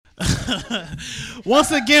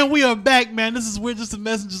Once again, we are back, man. This is We're Just the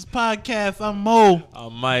Messengers podcast. I'm Mo.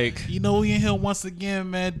 I'm Mike. You know, we in here once again,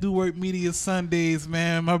 man. Do Work Media Sundays,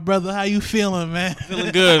 man. My brother, how you feeling, man?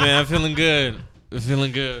 Feeling good, man. Feeling good.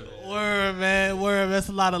 Feeling good. Word, man. Word. That's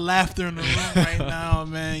a lot of laughter in the room right now,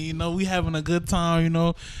 man. You know, we having a good time. You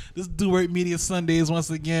know, this Do Work Media Sundays once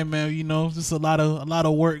again, man. You know, just a lot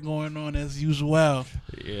of work going on as usual.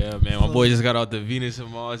 Yeah, man. My boy just got out the Venus and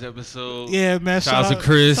Mars episode. Yeah, man. Shout out to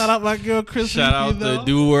Chris. Shout out my girl Chris. Shout out to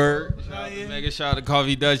Do Work. Shout out to Mega. Shout out to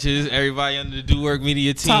Coffee Duchess. Everybody under the Do Work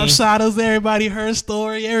Media team. Top shouters, everybody. Her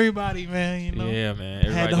story, everybody, man. You know. Yeah, man.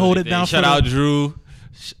 Everybody had to hold it down. Shout out Drew.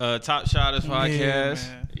 Top Shotters podcast.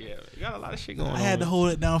 Yeah, we got a lot of shit going on. I had to hold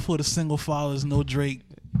it down for the single fathers, no Drake.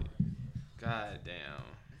 God damn.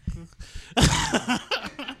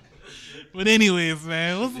 But anyways,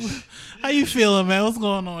 man, how you feeling, man? What's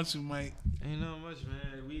going on with you, Mike? Ain't not much,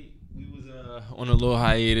 man. We was on a little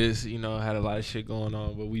hiatus, you know, had a lot of shit going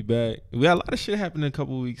on, but we back. We had a lot of shit happening in a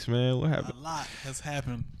couple weeks, man. What happened? A lot has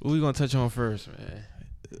happened. What we gonna touch on first, man?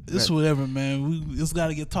 It's whatever, man. It's got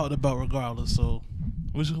to get talked about regardless. So,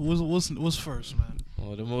 what's first, man?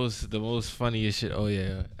 Well, the most funniest shit. Oh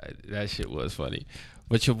yeah, that shit was funny.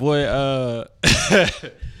 But your boy had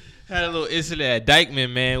a little incident at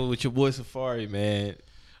Dykeman, man, with your boy Safari, man.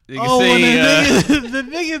 The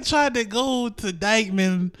nigga tried to go to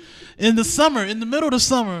Dykeman in the middle of the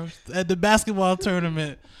summer at the basketball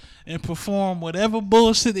tournament and perform whatever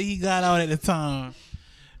bullshit that he got out at the time.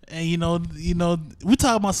 And you know, we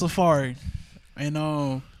talking about Safari, and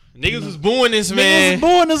niggas was booing this man.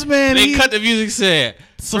 They cut the music set.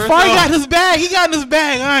 Safari got his bag. He got in his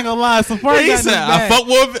bag. I ain't gonna lie. Safari got his bag.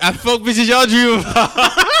 I fuck bitches y'all dream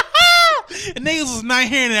about. And niggas was not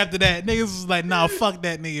hearing it after that. Niggas was like, nah, fuck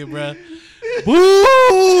that nigga, bro.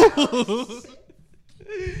 Woo!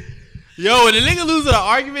 Yo, when the nigga loses an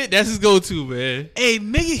argument, that's his go-to, man. Hey,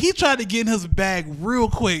 nigga, he tried to get in his bag real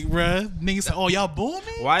quick, bro. Nigga said, "Oh, y'all booing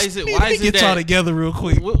me? Why is it get y'all together real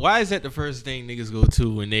quick? Why is that the first thing niggas go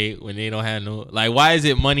to when they don't have no, like? Why is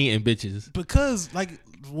it money and bitches? Because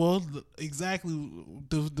exactly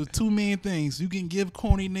the two main things. You can give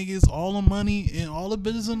corny niggas all the money and all the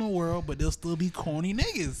business in the world, but they'll still be corny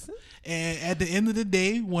niggas. And at the end of the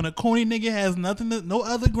day, when a corny nigga has no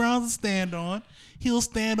other grounds to stand on, he'll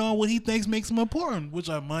stand on what he thinks makes him important, which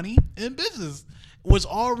are money and bitches. Which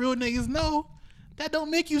all real niggas know, that don't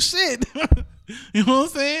make you shit. You know what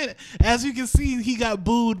I'm saying? As you can see, he got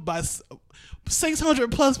booed by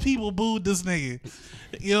 600 plus people booed this nigga.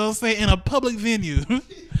 You know what I'm saying? In a public venue.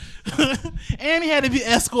 And he had to be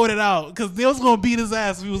escorted out because they was going to beat his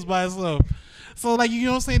ass if he was by himself. So, like, you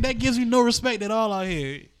know what I'm saying? That gives you no respect at all out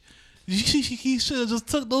here. He should have just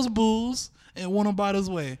took those boos and went about his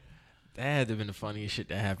way. That had to have been the funniest shit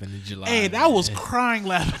that happened in July. Hey, that was crying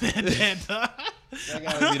laughing at that. That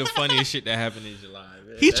gotta be the funniest shit that happened in July,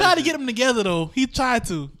 man. He tried to get them together though. He tried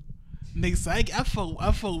to. Niggas, I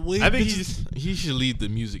felt way. I think he should leave the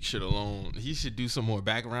music shit alone. He should do some more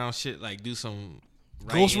background shit, like do some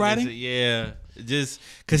ghostwriting. Yeah, just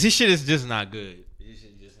because his shit is just not good. His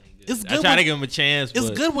shit just ain't good. It's good. I try to give him a chance. It's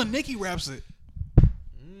good when Nicki raps it.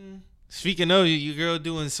 Speaking of your girl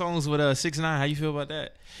doing songs with 6ix9ine, how you feel about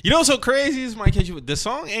that? You know what's so crazy is might catch you. The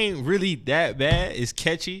song ain't really that bad. It's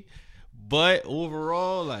catchy, but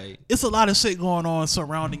overall, like it's a lot of shit going on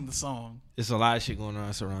surrounding the song. It's a lot of shit going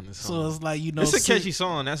on surrounding the song. So it's like, you know, it's a catchy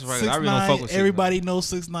song. That's right. I really don't fuck with 6ix9ine. Everybody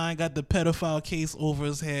knows 6ix9ine got the pedophile case over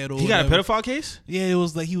his head. He got a pedophile case? Yeah, it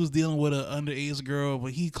was like he was dealing with an underage girl,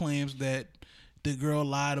 but he claims that the girl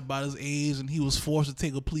lied about his age and he was forced to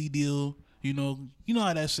take a plea deal. You know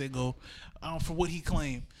how that shit go. For what he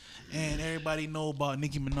claimed, and everybody know about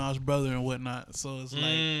Nicki Minaj's brother and whatnot. So it's like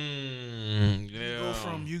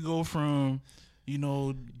you go from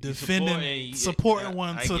defending, supporting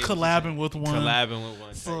one to collabing with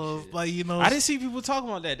one. So like I didn't see people talking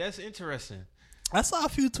about that. That's interesting. I saw a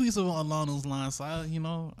few tweets along those lines. So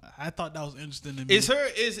I thought that was interesting to me.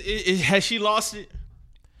 Has she lost it?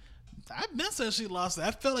 I've been said she lost it.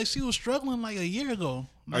 I felt like she was struggling like a year ago.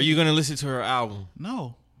 Are you gonna listen to her album?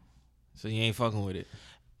 No. So you ain't fucking with it.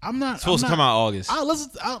 I'm not. It's supposed to come out August. I'm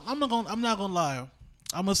not gonna lie.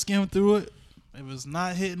 I'm gonna skim through it. If it's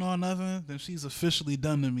not hitting on nothing, then she's officially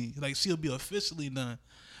done to me. Like she'll be officially done.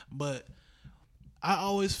 But I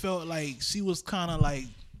always felt like she was kind of like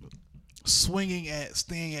swinging at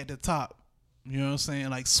staying at the top. You know what I'm saying?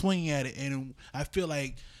 Like swinging at it, and I feel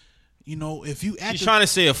like if you she's trying to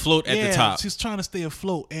stay afloat at the top. She's trying to stay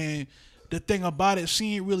afloat, and the thing about it,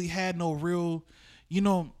 she ain't really had no real, She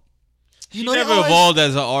never evolved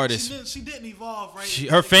as an artist. She didn't evolve, right?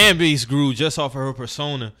 Her fan base grew just off of her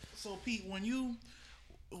persona. So Pete, when you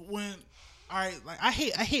when all right, like I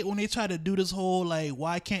hate when they try to do this whole like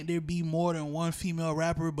why can't there be more than one female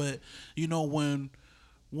rapper? But you know when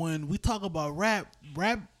we talk about rap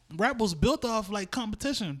was built off like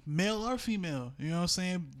competition, male or female. You know what I'm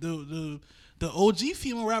saying? The OG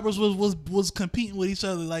female rappers was competing with each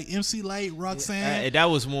other, like MC Lyte, Roxanne. That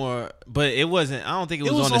was more, but it wasn't. I don't think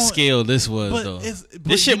it was on the scale this was though.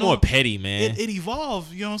 This shit more petty, man. It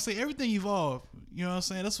evolved. You know what I'm saying? Everything evolved. You know what I'm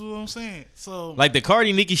saying? That's what I'm saying. So like the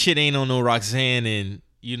Cardi Nicki shit ain't on no Roxanne and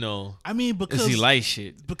I mean because MC Lyte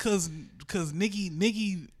shit because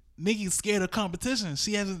Nicki's scared of competition.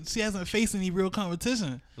 She hasn't faced any real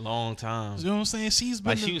competition. Long time. You know what I'm saying? She's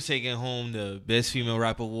been she was taking home the best female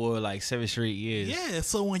rap award like 7 straight years. Yeah.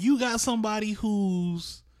 So when you got somebody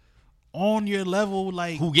who's on your level,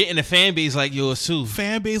 like who getting a fan base like yours too.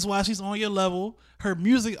 Fan base wise, she's on your level. Her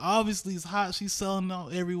music obviously is hot. She's selling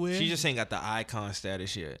out everywhere. She just ain't got the icon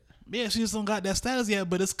status yet. Yeah, she just don't got that status yet,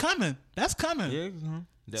 but it's coming. That's coming. Yeah,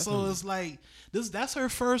 definitely. So it's like that's her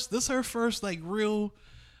first. This her first like real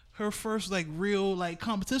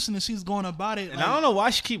competition, and she's going about it. And like, I don't know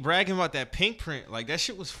why she keep bragging about that Pink print. Like that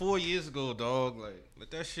shit was 4 years ago, dog. Like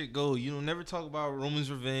let that shit go. You don't never talk about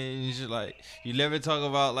Roman's Revenge. Like you never talk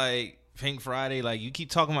about like Pink Friday. Like you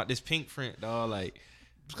keep talking about this Pink print, dog. Like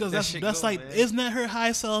because that's like, man. Isn't that her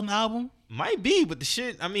high selling album? Might be, but the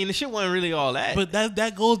shit wasn't really all that. But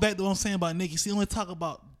that goes back to what I'm saying about Nicki. She only talk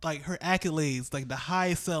about like her accolades, like the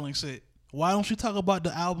highest selling shit. Why don't you talk about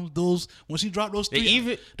the albums? Those when she dropped those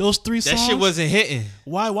three songs, that shit wasn't hitting.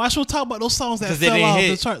 Why should we talk about those songs that fell off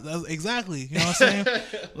the chart? Exactly, you know what I'm saying?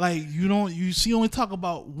 Like she only talk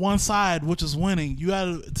about one side, which is winning. You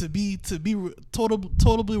gotta to be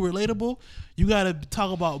totally relatable. You gotta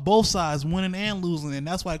talk about both sides, winning and losing, and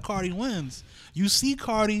that's why Cardi wins. You see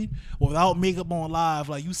Cardi without makeup on live,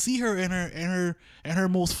 like you see her in her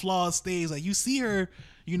most flawed stage, like you see her.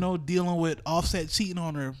 Dealing with Offset cheating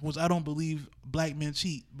on her, which I don't believe black men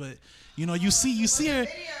cheat, but you see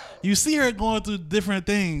her going through different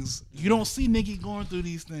things. You don't see Nicki going through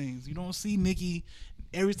these things. You don't see Nicki.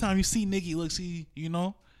 Every time you see Nicki, look, she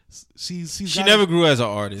never grew as an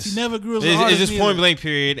artist. She never grew as an artist. It's just point blank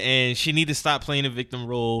period, and she need to stop playing the victim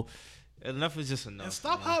role. Enough is just enough. And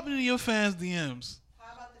stop hopping in your fans' DMs.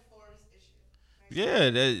 How about the Forbes issue? Yeah,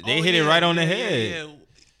 they hit it right on the head.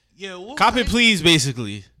 Yeah, cop it, please.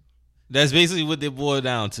 Basically, that's basically what they boil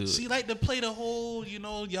down to. She like to play the whole,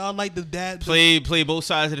 y'all like the dad play both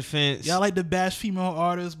sides of the fence. Y'all like to bash female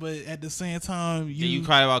artists, but at the same time, you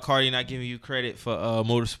cry about Cardi not giving you credit for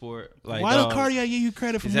Motorsport. Like, why don't Cardi give you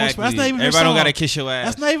credit for exactly. Motorsport? That's not even her Everybody song. Don't gotta kiss your ass.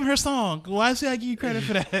 That's not even her song. Why should I give you credit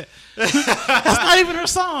for that? That's not even her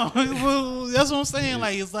song. Well, that's what I'm saying.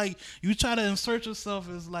 Like it's like you try to insert yourself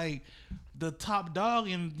as like the top dog,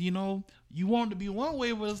 and you want it to be one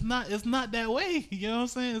way, but it's not that way. You know what I'm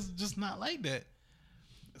saying? It's just not like that.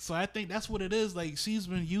 So I think that's what it is. Like she's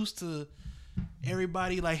been used to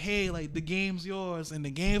everybody like, hey, like the game's yours, and the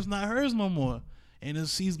game's not hers no more. And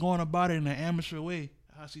she's going about it in an amateur way,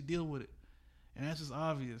 how she deal with it, and that's just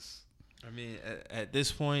obvious. I mean, at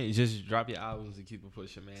this point, just drop your albums and keep it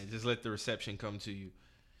pushing, man. Just let the reception come to you.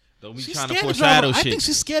 Don't be trying to foreshadow shit. I think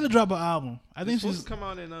she's scared to drop an album. I think she's supposed to come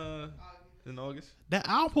out in August. That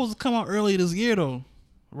album supposed to come out earlier this year though,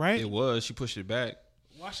 right? It was. She pushed it back.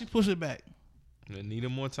 Why she push it back? It needed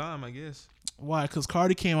more time, I guess. Why? Because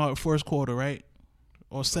Cardi came out first quarter, right?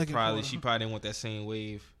 Or second quarter. She probably didn't want that same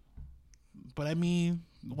wave. But I mean,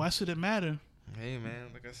 why should it matter? Hey man,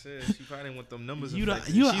 like I said, she probably didn't want them numbers.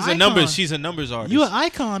 She's a numbers artist. You an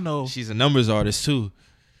icon though. She's a numbers artist too.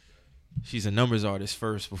 She's a numbers artist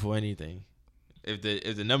first before anything. If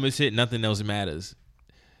the numbers hit, nothing else matters.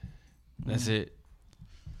 That's it.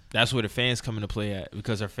 That's where the fans come into play at,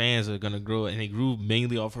 because her fans are gonna grow, and they grew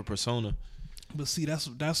mainly off her persona. But see, that's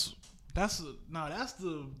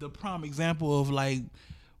the prime example of like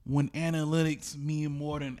when analytics mean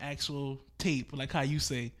more than actual tape, like how you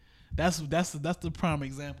say. That's the prime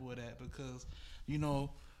example of that, because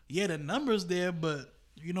the numbers there, but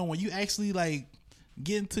when you actually like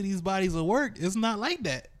get into these bodies of work, it's not like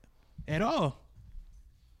that at all.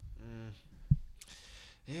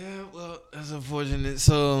 Yeah, well, that's unfortunate.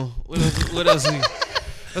 So what else?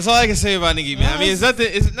 That's all I can say about Nicki, man. I mean, it's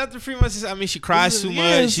nothing pretty much. I mean, she cries too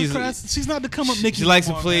much. She's not the come up Nicki. She likes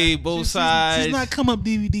to more, play man. both sides. She's not come up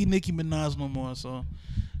DVD Nicki Minaj no more. So,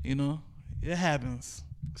 it happens.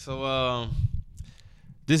 So,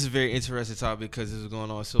 this is a very interesting topic because this is going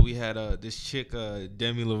on. So we had this chick,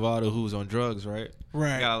 Demi Lovato, who was on drugs, right?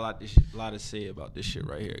 Right. I got a lot to say about this shit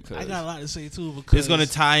right here. Cause I got a lot to say too, because it's gonna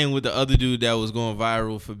tie in with the other dude that was going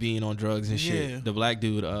viral for being on drugs and shit. Yeah. The black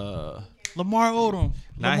dude, Lamar Odom.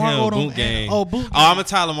 Not Lamar him. Odom Boot and- Gang. Oh, Boot Gang. I'm gonna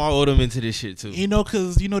tie Lamar Odom into this shit too. You know,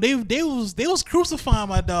 cause you know they was crucifying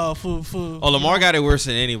my dog for Oh, Lamar got it worse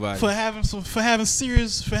than anybody. for having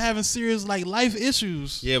serious like life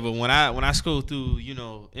issues. Yeah, but when I scroll through,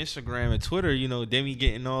 Instagram and Twitter, Demi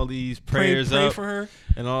getting all these prayers pray up for her.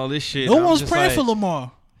 and all this shit. No I'm one's just praying like, for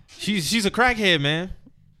Lamar. She's a crackhead, man.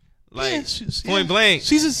 Like Yeah, she's- point yeah. blank.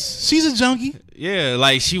 She's a junkie. Yeah,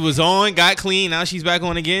 like she was on, got clean, now she's back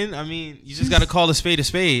on again. I mean, you just got to call a spade a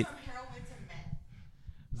spade. From heroin to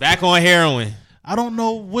meth. Back on heroin. I don't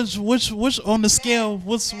know which on the scale.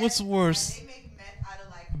 What's worse? They make meth out of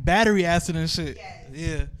like Battery acid and shit. Yes.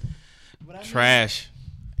 Yeah. But I mean, Trash.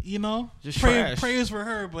 you know, Just trash. prayers for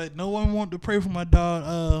her, but no one want to pray for my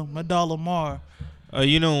dog Lamar.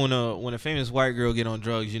 When a famous white girl get on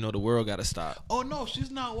drugs, the world got to stop. Oh no, she's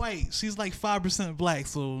not white. She's like 5% black.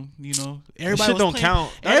 So everybody shit was don't claiming-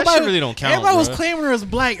 count. That shit really don't count, Everybody was bruh. claiming her as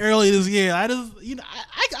black earlier this year. I just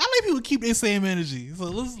I like people keep their same energy. So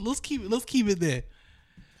let's keep it there.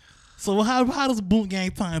 So how does Boot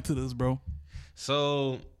Gang tie into this, bro?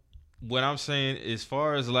 So what I'm saying, as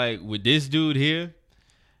far as like with this dude here,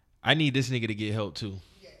 I need this nigga to get help too.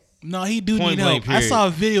 No, he do Point need help. blank, I period. saw a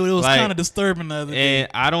video. It was Like, kind of disturbing the other day.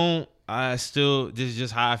 And this is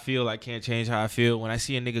just how I feel. I can't change how I feel. When I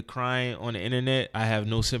see a nigga crying on the internet, I have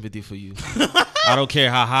no sympathy for you. I don't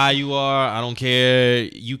care how high you are. I don't care.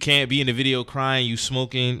 You can't be in the video crying, you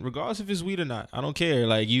smoking, regardless if it's weed or not. I don't care.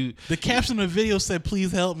 Like you. The caption of the video said,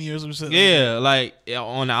 "Please help me" or some shit. Yeah, like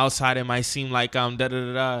on the outside it might seem like I'm da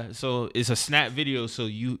da da da. So it's a snap video. So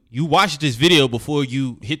you watch this video before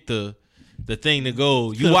you hit the thing to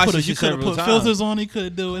go. You watch this You shit could have several put times. filters on. You could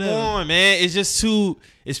have do whatever. Come on, man. It's just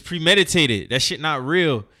it's premeditated. That shit not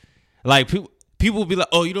real. Like people be like,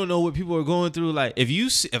 oh, you don't know what people are going through. Like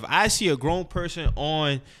if I see a grown person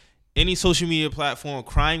on any social media platform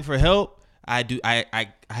crying for help, I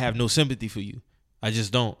have no sympathy for you. I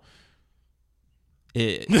just don't.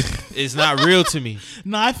 It's not real to me.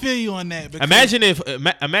 No, I feel you on that. because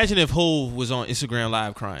Imagine if Hove was on Instagram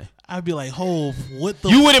Live crying. I'd be like, Hove, what the?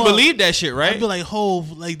 You wouldn't fuck? believe that shit, right? I'd be like,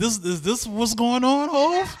 Hove, like this is this what's going on,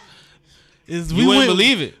 Hove? You wouldn't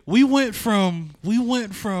believe it. We went from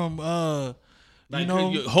Like, dead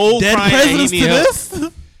Hove crying that he presidents need to help.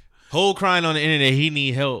 this. Whole crying on the internet, he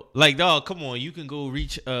need help. Like, dog, come on, you can go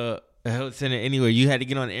reach a health center anywhere. You had to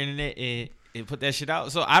get on the internet and put that shit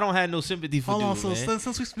out. So I don't have no sympathy for Hold on, dude, so man.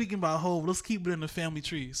 since we're speaking about Hove, let's keep it in the family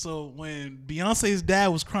tree. So when Beyonce's dad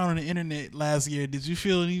was crying on the internet last year, did you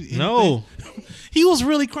feel anything? No. He was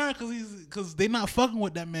really crying because they not fucking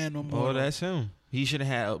with that man no more. Oh, that's him. He should have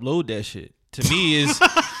had upload that shit. To me, is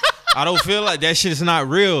I don't feel like that shit is not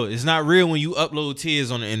real. It's not real when you upload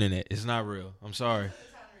tears on the internet. It's not real. I'm sorry.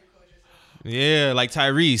 Yeah, like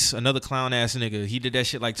Tyrese, another clown ass nigga. He did that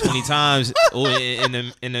shit like 20 times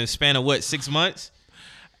in the span of 6 months.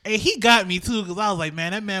 And he got me too, because I was like,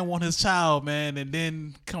 man, that man want his child, man, and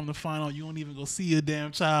then come to find out you don't even go see your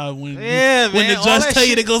damn child when Yeah, when man, the all judge that tell you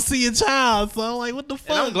shit- to go see your child. So I'm like, what the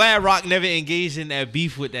And I'm fuck? glad Rock never engaged in that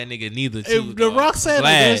beef with that nigga neither. Too, If the dog. Rock said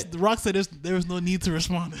Glad. there was no need to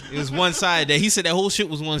respond. It was one sided. That he said that whole shit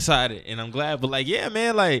was one sided, and I'm glad. But like, yeah,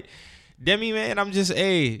 man, like Demi, man, I'm just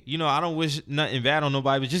I don't wish nothing bad on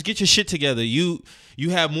nobody, but just get your shit together. You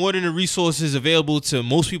have more than the resources available to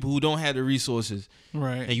most people who don't have the resources,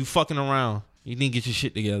 Right. and you fucking around. You need to get your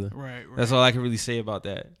shit together. Right. That's all I can really say about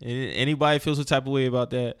that. And anybody feels some type of way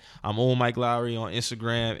about that, I'm old Mike Lowry on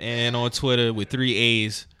Instagram and on Twitter with 3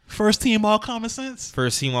 A's. First team all common sense.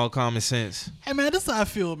 First team all common sense. Hey man, this is how I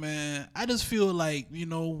feel, man. I just feel like,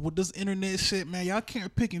 with this internet shit, man, y'all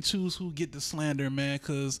can't pick and choose who get the slander, man.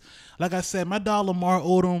 Cause like I said, my dog Lamar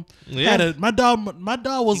Odom my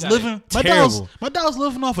dog was He got living it terrible. my dog was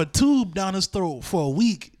living off a tube down his throat for a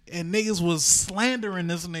week, and niggas was slandering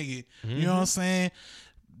this nigga. You know what I'm saying?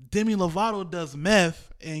 Demi Lovato does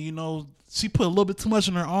meth, and she put a little bit too much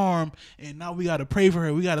in her arm, and now we gotta pray for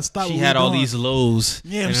her. We gotta stop. She what had we're all doing. these lows.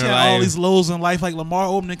 Yeah, in she her had all life. these lows in life. Like Lamar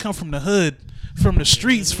Odom didn't come from the hood, from the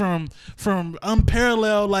streets, from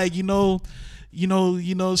unparalleled,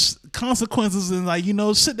 consequences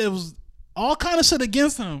and shit that was all kind of shit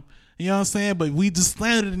against him. You know what I'm saying? But we just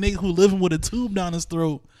slandered a nigga who living with a tube down his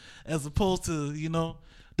throat, as opposed to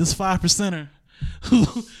this 5%er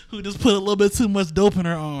who just put a little bit too much dope in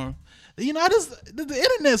her arm. The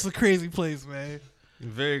internet's a crazy place, man.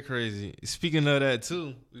 Very crazy. Speaking of that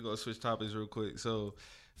too, we gonna switch topics real quick. So,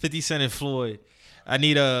 50 Cent and Floyd. I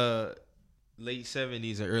need late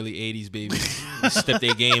 70s or early 80s babies. Step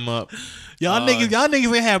their game up. Y'all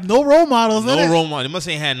niggas ain't have no role models. No role model. They must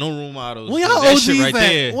ain't had no role models. Where y'all that OGs shit right at?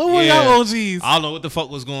 there. Where were y'all OGs? I don't know what the fuck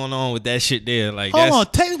was going on with that shit there. Like, Hold on,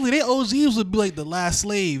 technically, they OGs would be like the last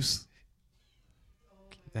slaves.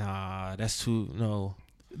 Nah, that's too no.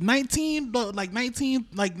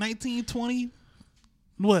 1920.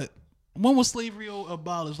 What? When was slavery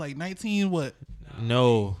abolished? Like 19 what?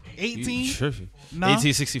 No. 18? You tripping. Nah?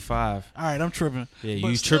 1865. All right, I'm tripping. Yeah, But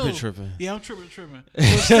you still- tripping. Yeah, I'm tripping.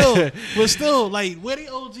 But still, like, where they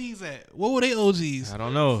OGs at? What were they OGs? I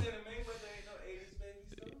don't know.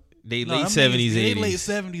 They No, late I mean, 70s, they 80s. late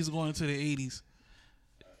 70s going to the 80s.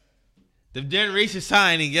 The generations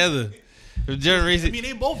tying together. The generation. I mean,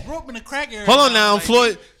 they both grew up in the crack era. Hold on now. Like,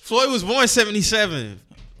 Floyd was born 77.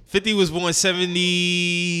 50 was born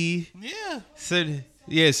 70. Yeah.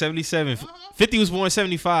 77. 50 was born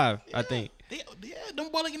 75, I think. Them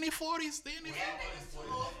boys like in their 40s. They in their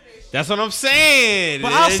 40s. That's what I'm saying.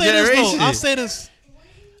 But I'll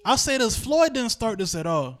say this. Floyd didn't start this at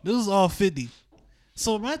all. This is all 50.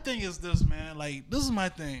 So my thing is this, man. Like, this is my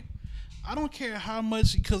thing. I don't care how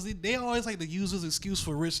much, because they always like to use this excuse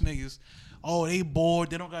for rich niggas. Oh, they bored.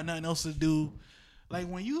 They don't got nothing else to do. Like,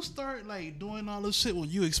 when you start, like, doing all this shit, when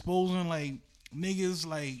you exposing, like, niggas,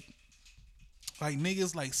 like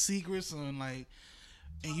niggas, like, secrets and, like,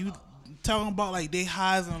 and you talking about, like, they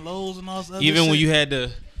highs and lows and all this other Even shit. when you had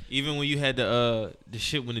the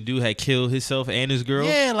shit when the dude had killed himself and his girl.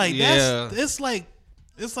 Yeah, like, that's, it's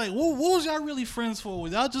like, what was y'all really friends for?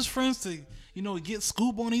 Was y'all just friends to, get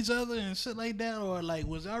scoop on each other and shit like that? Or, like,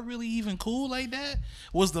 was y'all really even cool like that?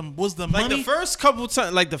 Was the Like money? the first couple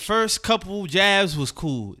times, like the first couple jabs was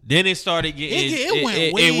cool. Then it started getting It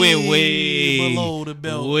went way below the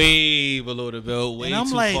belt. Way below the belt. Way And I'm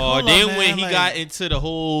too like, far. hold Then up, when man, he like- got into the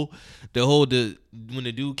when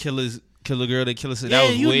the dude kill a girl, they kill her. Yeah, That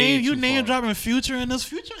was you way name too far. dropping Future, and this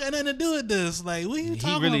Future got nothing to do with this. Like, what are you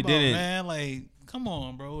talking really about, didn't. man? Like, come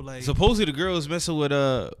on, bro. Like, Supposedly the girl was messing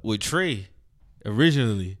with Trey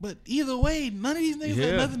originally. but either way, none of these niggas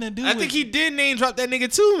had nothing to do. I think he did name drop that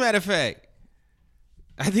nigga too. Matter of fact,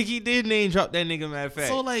 I think he did name drop that nigga. Matter of fact,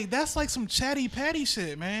 So like, that's like some chatty patty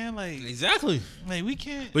shit, man. Like, exactly. we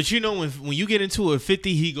can't. But when you get into a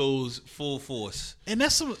 50, he goes full force. And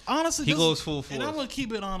that's some honestly. He this- goes full And I'm force. gonna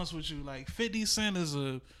keep it honest with you. Like 50 Cent is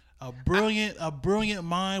a brilliant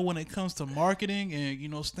mind when it comes to marketing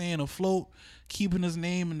and staying afloat, keeping his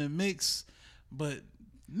name in the mix. But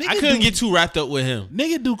nigga I couldn't get too wrapped up with him.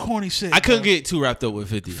 nigga do corny shit. I couldn't bro. get too wrapped up with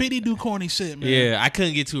 50. 50 do corny shit, man. Yeah, I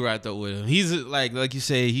couldn't get too wrapped up with him. He's like you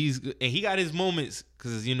say, he got his moments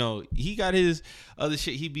because he got his other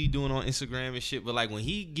shit he be doing on Instagram and shit. But like when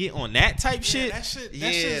he get on that type shit, That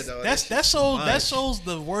shit. dog, That shows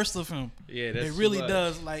the worst of him. Yeah, that's it really too much.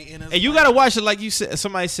 does. Like, and you gotta watch it, like you said.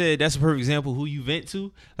 Somebody said that's a perfect example who you vent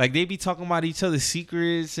to. Like they be talking about each other's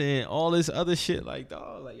secrets and all this other shit. Like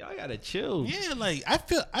dog, like y'all gotta chill. Yeah, like I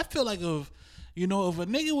feel like if a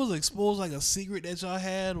nigga was exposed like a secret that y'all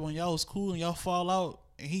had when y'all was cool and y'all fall out,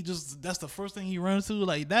 and that's the first thing he runs to.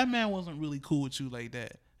 Like that man wasn't really cool with you like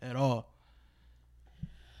that at all.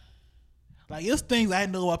 Like it's things I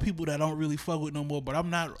know about people that don't really fuck with no more, but I'm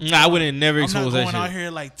not. Nah, I wouldn't never I'm expose not that going shit. out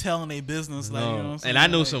here like telling their business, like No. you know what I'm saying. And I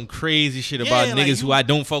know Like, some crazy shit about Yeah, like, niggas who I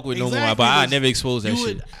don't fuck with no more, exactly, but I 'cause never expose that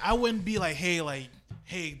shit. I wouldn't be like, hey,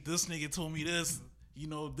 this nigga told me this,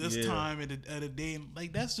 this Yeah. time at the day.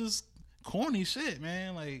 Like that's just corny shit,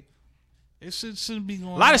 man. Like it shouldn't be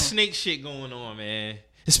going on. A lot of snake shit going on, man.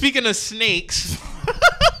 And speaking of snakes,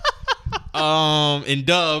 and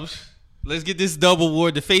dubs, let's get this dub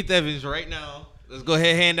award to Faith Evans right now. Let's go ahead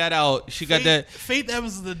and hand that out. She got that. Faith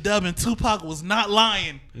Evans is the dub, and Tupac was not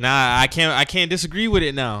lying. Nah, I can't disagree with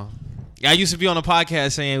it now. I used to be on a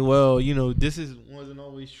podcast saying, well, this wasn't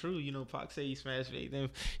always true. Pac say he smashed Faith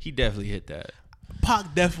Evans. He definitely hit that.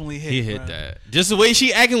 Pac definitely hit. He hit bruh. that. Just the way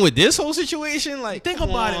she acting with this whole situation, like Think come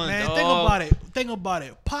about on, it, man. dog. Think about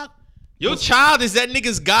it. Your child is that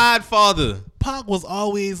nigga's godfather. Pac was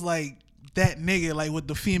always like that nigga, like with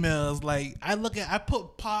the females. Like I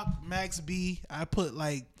put Pac, Max B. I put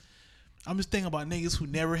like, I'm just thinking about niggas who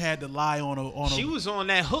never had to lie on a. She was on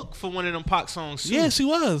that hook for one of them Pac songs too. Yeah, she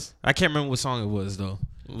was. I can't remember what song it was though.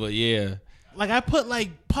 But yeah. Like I put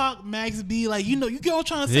like Pac, Max B. Like you get what I'm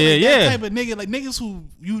trying to say. Like, that type of nigga, like niggas who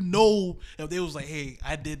if they was like, hey,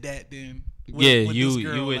 I did that, then with you this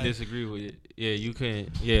girl, wouldn't like, disagree with it. Yeah, you couldn't.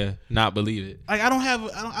 Yeah, not believe it. Like I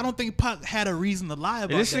don't think Pac had a reason to lie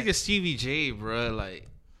about And this that. nigga Stevie J, bro, like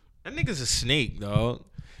that nigga's a snake, dog.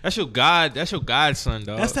 That's your godson,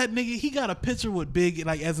 dog. That's that nigga. He got a picture with Big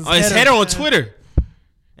like as his his header on Twitter.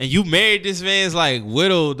 And you married this man's like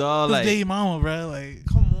widow, dog. His Like, baby mama, bro. Like,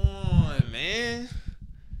 come on, man.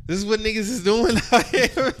 This is what niggas is doing out here,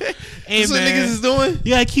 man. hey, This is what man, niggas is doing.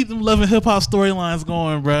 you gotta keep them Love and Hip Hop storylines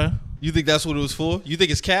going, bro. You think that's what it was for? You think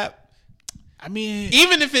it's cap? I mean,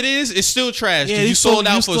 Even if it is, it's still trash. yeah, You sold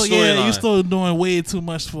out for a Yeah, you storyline. still doing way too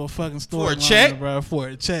much for a fucking storyline, For a check? bro. For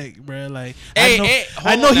a check, bro. Like, Hey, I know, hey,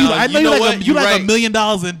 I know hold on you. now. I know You know you like what? you You like right. $1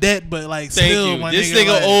 million in debt, but like, Thank still, you. my This nigga,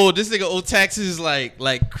 nigga like, owe. This nigga owe taxes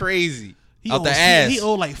like crazy out the ass. He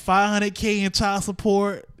owed like $500K in child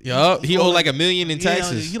support. Yup. He owed like $1 million in Yeah,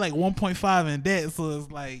 taxes. he like 1.5 in debt. So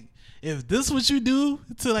it's like, if this what you do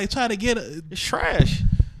to like try to get a, It's trash.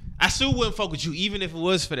 I still wouldn't fuck with you even if it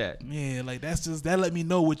was for that. yeah, like that's just that let me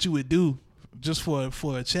know what you would do just for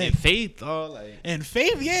a check. And faith, like And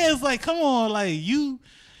Faith, yeah, it's like, come on, like you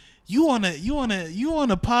on a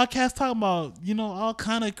podcast talking about, you know, all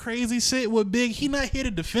kind of crazy shit with Big. He not here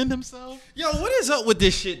to defend himself. yo, what is up with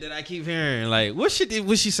this shit that I keep hearing? Like, what shit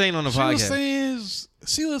was she saying on the podcast?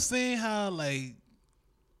 She was saying how, like,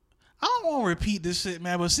 I don't want to repeat this shit,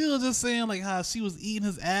 man, but she was just saying like how she was eating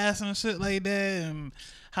his ass and shit like that, and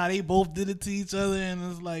how they both did it to each other, and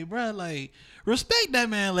it's like, bro, like, respect that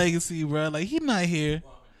man legacy, bro. Like, he not here.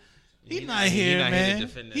 He not here, man.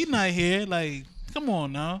 He not here. Like, come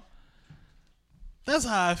on now. That's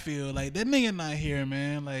how I feel. Like, that nigga not here,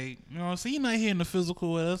 man. Like, you know what I'm saying? He not here in the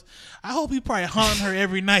physical with us. I hope he probably haunting her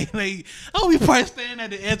every night. Like, I hope he probably standing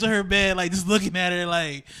at the edge of her bed, like, just looking at her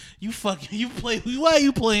like, why are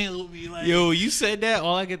you playing with me? Like, Yo, you said that.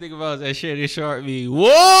 All I can think about is that shit. It sharp me. Whoa,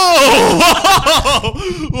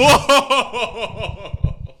 whoa.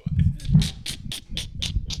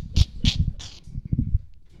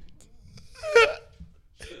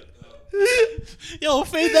 yo,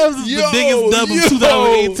 Faith, that was the biggest dub of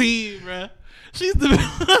 2018, bro. She's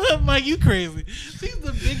the Mike, you crazy. She's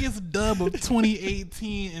the biggest dub of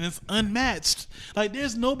 2018, and it's unmatched. Like,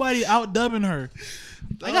 there's nobody out dubbing her.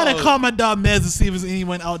 I gotta call my dog Mez to see if there's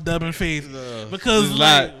anyone out dubbing Faith, because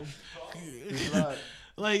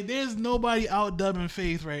like, there's nobody out dubbing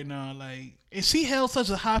Faith right now. Like, and she held such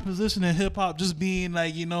a high position in hip hop, just being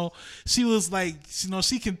like, you know, she was like, you know,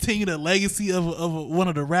 she continued a legacy of one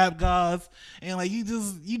of the rap gods, and like, you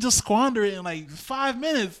just squander it in like 5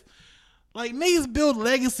 minutes. Like, niggas build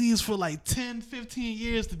legacies for like 10, 15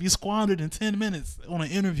 years to be squandered in 10 minutes on an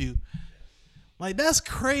interview. Like, that's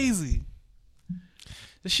crazy.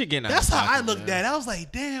 This shit getting out That's of how I pocket, looked man. at it. I was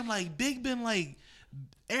like, damn, like, Big been like,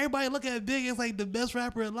 everybody look at Big as like the best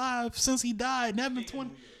rapper alive since he died. That been 20.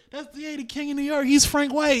 That's the king of New York. He's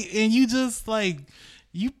Frank White, and you just like,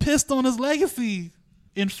 you pissed on his legacy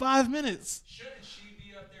in 5 minutes. Shouldn't she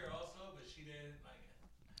be up there also, but she didn't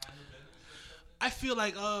like handle business or something? I feel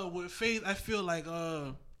like with Faith, I feel like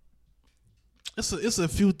it's a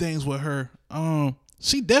few things with her.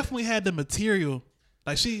 She definitely had the material.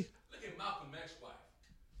 Like, she Look at Malcolm X's wife.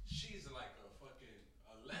 She's like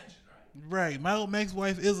a legend, right? right, Malcolm X's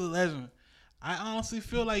wife is a legend. I honestly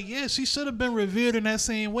feel like, yeah, she should have been revered in that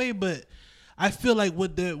same way, but I feel like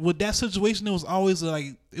with that situation, it was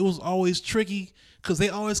always tricky because they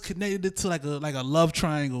always connected it to like a love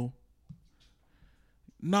triangle.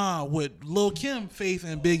 Nah, with Lil Kim, Faith,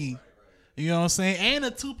 and Biggie. You know what I'm saying? And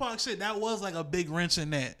the Tupac shit, that was like a big wrench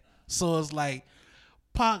in that. So it's like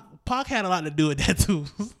Pac had a lot to do with that too.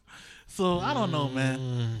 So I don't know,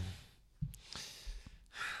 man.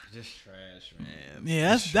 Just trash, man.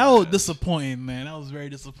 Yeah, that was disappointing, man. That was very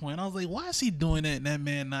disappointing. I was like, why is she doing that? And that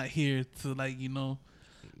man not here to, like, you know,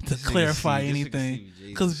 to This nigga clarify Steve- this nigga anything. Stevie J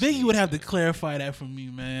Because is Biggie would have to man. clarify that for me,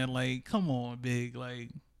 man. Like, come on, Big. Like,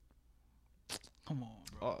 come on,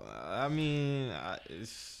 bro. I mean,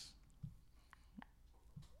 it's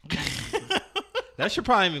that shit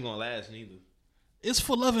probably ain't gonna last neither. It's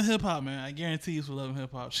for Love and Hip Hop, man. I guarantee it's for Love and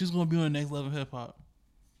Hip Hop. She's gonna be on the next Love and Hip Hop.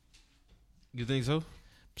 You think so?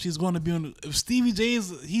 She's gonna be on. If Stevie J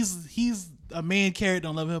he's a main character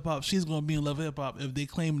on Love and Hip Hop, she's gonna be in Love and Hip Hop if they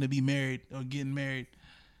claim to be married or getting married,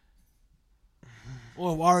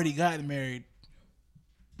 or have already gotten married.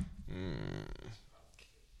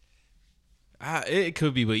 It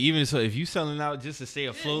could be, but even so, if you selling out just to stay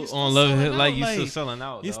afloat still on Love and Hip, selling like out, you still like, selling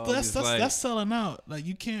out. It's dog. that's It's like- that's selling out. Like,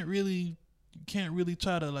 you can't really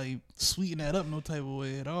try to like sweeten that up no type of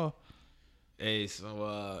way at all. Hey,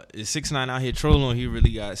 so is 6ix9ine out here trolling? He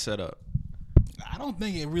really got set up. I don't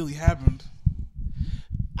think it really happened.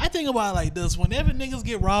 I think about it like this: whenever niggas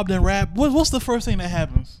get robbed in rap, what's the first thing that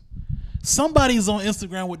happens? Somebody's on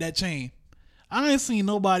Instagram with that chain. I ain't seen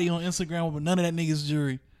nobody on Instagram with none of that niggas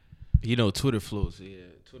jewelry. You know, Twitter floats. Yeah,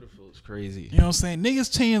 Twitter floats crazy. You know what I'm saying?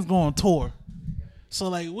 Niggas chains go on tour. So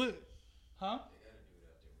like what? Huh?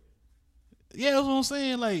 Yeah, that's what I'm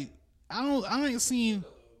saying. Like, I ain't seen. It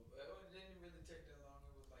didn't really take that long.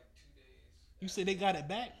 It was like 2 days. You said they got it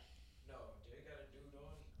back? No, they got a dude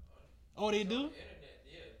on Oh, they the do? internet.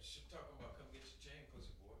 Yeah, she talking about come get your chain,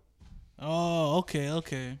 pussy boy. Oh,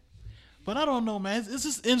 okay. But I don't know, man. It's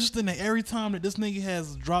just interesting that every time that this nigga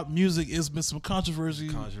has dropped music, it's been some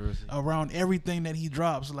controversy around everything that he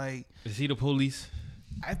drops. Like, Is he the police?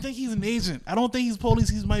 I think he's an agent. I don't think he's police.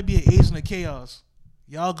 He might be an agent of chaos.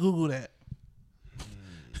 Y'all Google that.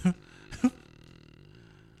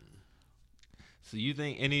 So you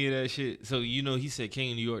think any of that shit? So you know he said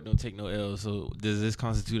King of New York don't take no L. So does this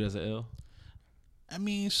constitute as an L? I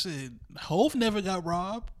mean, shit. Hov never got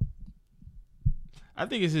robbed. I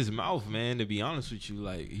think it's his mouth, man. To be honest with you,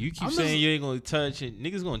 like you keep I'm saying just- you ain't gonna touch, and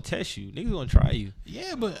niggas gonna test you. Niggas gonna try you.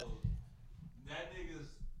 Yeah, but That nigga's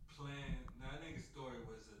plan. That nigga's story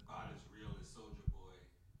was about as real as Soldier Boy.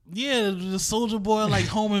 yeah, the Soldier Boy like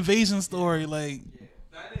home invasion story. Like,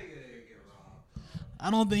 That nigga didn't get robbed. I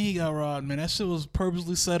don't think he got robbed, man. That shit was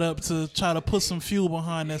purposely set up to try to put some fuel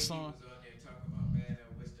behind that song. He was on there talking about, man,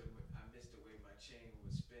 I missed the way my chain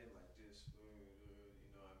would spin like this. You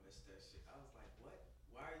know, I missed that shit. I was like, what?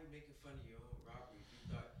 Why are you making fun of your own robbery? You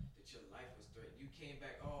thought that your life was threatened. You came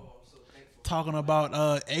back, oh, I'm so thankful. Talking about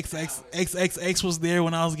XXX was there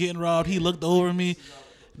when I was getting robbed. He looked over me.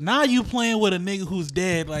 Now you playing with a nigga who's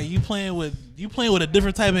dead. Like you playing with a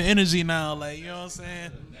different type of energy now. Like, you know what I'm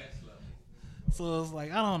saying? So it's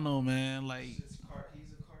like, I don't know, man. Like, He's a cartoon.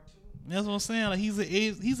 that's what I'm saying. Like he's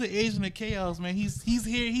an agent of chaos, man. He's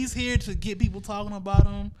here to get people talking about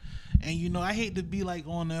him. And you know, I hate to be like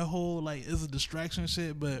on that whole like it's a distraction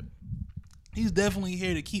shit, but he's definitely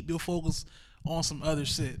here to keep your focus on some other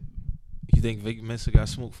shit. You think Vic Mensa got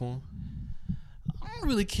smoke for him? I don't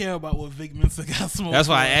really care about what Vic Mensa got smoked. That's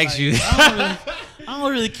why for. I asked you. I don't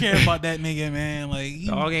really care about that nigga, man. Like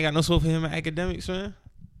Dog ain't got no smoke for him in academics, man.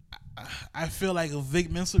 I feel like if Vic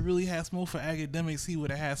Mensa really had smoke for academics, he would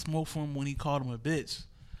have had smoke for him when he called him a bitch.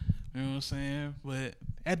 You know what I'm saying? But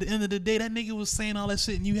at the end of the day, that nigga was saying all that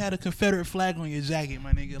shit, and you had a Confederate flag on your jacket,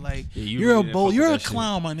 my nigga. Like Yeah, you you're really a didn't bull, fuck you're a with that shit.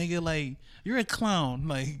 clown, my nigga. Like you're a clown.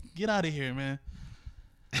 Like get out of here, man.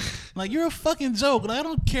 Like you're a fucking joke. Like, I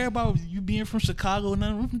don't care about you being from Chicago.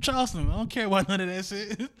 None. I'm from Charleston. I don't care about none of that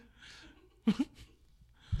shit.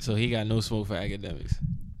 So he got no smoke for academics.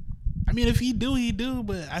 I mean, if he do, he do.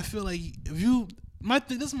 But I feel like if you,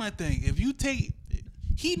 this is my thing. If you take,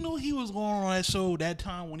 he knew he was going on that show that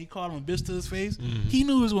time when he called him a bitch to his face. Mm-hmm. He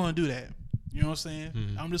knew he was going to do that. You know what I'm saying?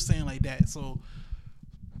 Mhm. I'm just saying like that. So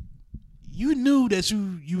you knew that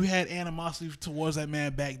you had animosity towards that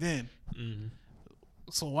man back then. Mm-hmm.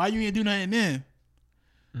 So why you ain't do nothing then?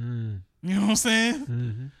 Mm-hmm. You know what I'm saying?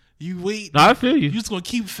 Mm-hmm. You wait. No, I feel you. You just gonna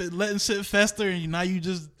keep letting shit fester, and now you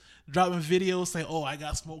just dropping videos saying, "Oh, I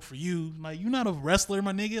got smoke for you." Like you're not a wrestler,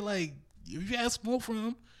 my nigga. Like if you had smoke for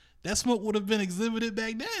him, that smoke would have been exhibited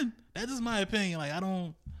back then. That's just my opinion. Like I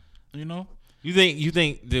don't, you know. You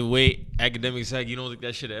think the way academics act, you don't think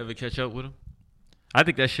that should ever catch up with him? I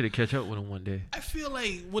think that should have catch up with him one day. I feel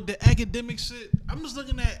like with the academic shit, I'm just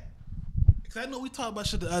looking at. Cause I know we talked about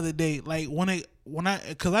shit the other day. Like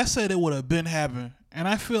cause I said it would have been happening, and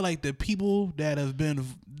I feel like the people that have been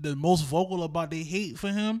the most vocal about they hate for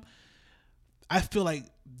him, I feel like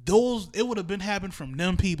it would have been happening from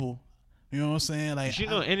them people. You know what I'm saying? Like You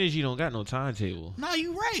know, energy don't got no timetable. nah,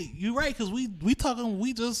 you right. Cause we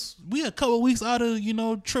a couple weeks out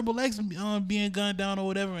of Triple X being gunned down or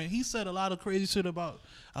whatever, and he said a lot of crazy shit about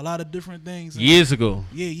a lot of different things. And Years ago.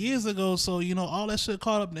 yeah, years ago. So, all that shit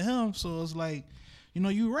caught up to him. So it's like,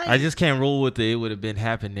 you right. I just can't roll with it would have been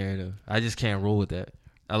happened narrative. I just can't roll with that.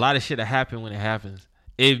 A lot of shit that happen when it happens.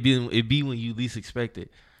 It'd be when you least expect it.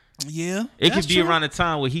 Yeah. It that's could be true. around the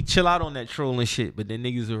time where he chill out on that trolling shit, but then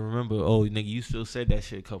niggas will remember, oh, nigga, you still said that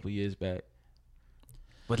shit a couple years back.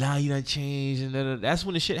 But now you done changed, and that's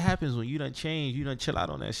when the shit happens. When you done change, you done chill out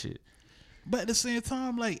on that shit. But at the same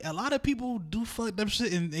time, like, a lot of people do fucked up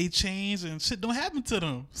shit and they change and shit don't happen to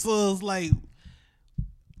them. So it's like,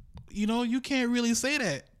 you can't really say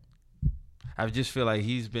that. I just feel like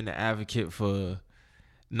he's been the advocate for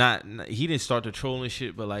he didn't start the trolling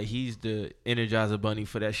shit, but like he's the Energizer Bunny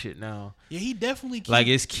for that shit now. Yeah, he definitely Like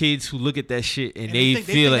it's kids who look at that shit and they they think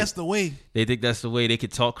feel like that's the way. they think that's the way. They can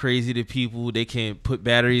talk crazy to people. They can put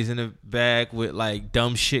batteries in the back with like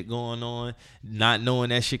dumb shit going on, not knowing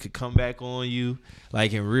that shit could come back on you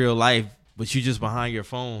like in real life, but you just behind your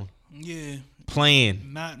phone Yeah.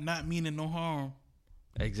 playing. Not meaning no harm.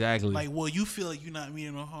 Exactly. Like, well, you feel like you're not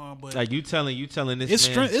meaning no harm, but Like you telling this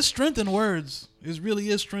man. it's strength in words. It really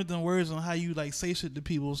is strength in words on how you like say shit to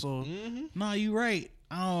people. So Mhm. nah, you right.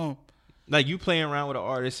 like you playing around with an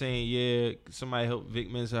artist saying, yeah, somebody help Vic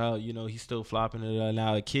Mensa out, you know, he's still flopping it.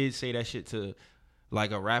 Now a kid say that shit to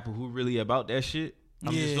like a rapper who really about that shit.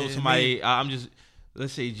 I'm just know somebody.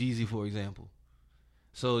 Let's say Jeezy for example.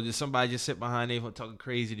 So just somebody just sit behind there talking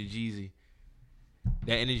crazy to Jeezy.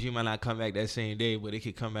 That energy might not come back that same day, but it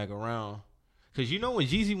could come back around. Cause you know when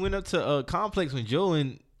Jeezy went up to Complex when Joe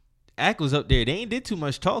and Ack was up there, they ain't did too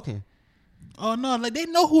much talking. Oh no, like they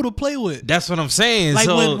know who to play with. That's what I'm saying. Like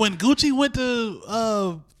so, when Gucci went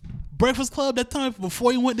to Breakfast Club that time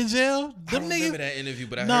before he went to jail, them I don't niggas. remember that interview,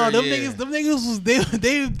 but I No, heard, them niggas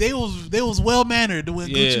was they was well mannered when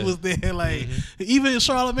Gucci was there. Like even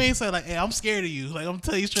Charlamagne said, like, "Hey, I'm scared of you. Like I'm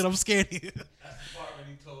telling you straight, I'm scared of you." That's the part when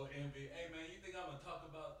he told Envy, "Hey man, you think I'm gonna talk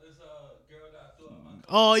about this girl that I threw out my car?"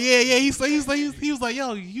 Oh yeah. He was like,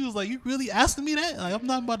 "Yo," he was like, "You really asking me that? Like I'm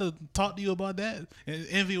not about to talk to you about that." And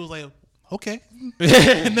Envy was like, "Okay,"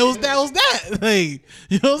 and that was that. Like,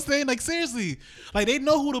 you know what I'm saying? Like seriously, like they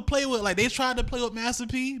know who to play with. Like they tried to play with Master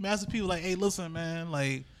P. Master P was like, "Hey, listen, man,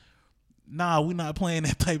 like, nah, we not playing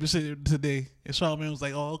that type of shit today." And Charlamagne was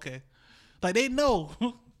like, "Oh, okay." Like they know.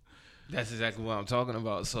 That's exactly what I'm talking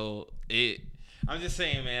about. So I'm just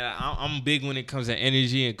saying, man, I'm big when it comes to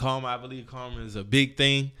energy and karma. I believe karma is a big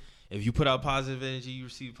thing. If you put out positive energy, you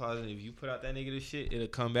receive positive. If you put out that negative shit, it'll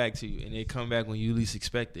come back to you, and it come back when you least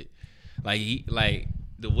expect it. Like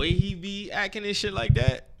the way he be acting and shit like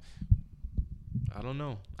that, I don't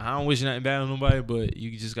know. I don't wish nothing bad on nobody, but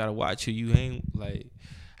you just gotta watch who you hang, like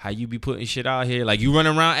how you be putting shit out here. Like you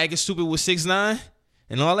running around acting stupid with 6ix9ine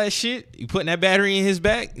and all that shit. You putting that battery in his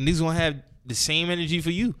back, and he's gonna have the same energy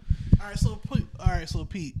for you. All right, so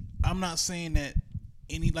Pete, I'm not saying that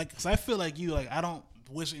cause I feel like you, like I don't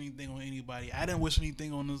wish anything on anybody. I didn't wish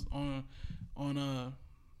anything on this on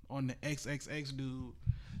the XXX dude.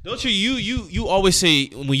 Don't you always say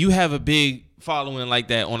when you have a big following like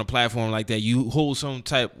that on a platform like that, you hold some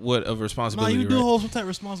type of responsibility. No, you do right? hold some type of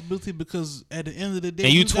responsibility because at the end of the day,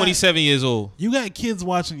 And you 27 years old. You got kids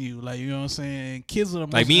watching you, like you know what I'm saying. Kids are the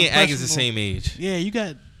most like me and Ag is the impressionable- same age. Yeah, you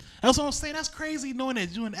got. That's what I'm saying. That's crazy knowing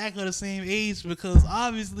that you and Ag are the same age because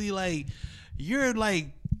obviously, like you're like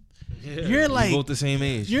We both the same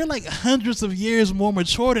age. You're like hundreds of years more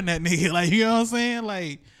mature than that nigga. Like you know what I'm saying,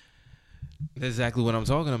 like. That's exactly what I'm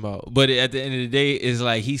talking about. But at the end of the day, it's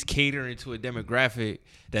like he's catering to a demographic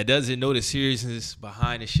that doesn't know the seriousness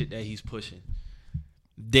behind the shit that he's pushing.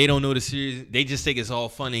 They don't know the serious. They just think it's all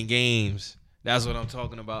fun and games. That's what I'm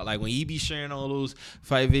talking about. Like when he be sharing all those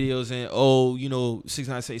fight videos and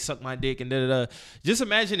 6ix9ine say suck my dick and da da da. Just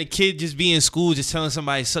imagine a kid just be in school just telling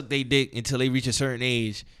somebody suck their dick until they reach a certain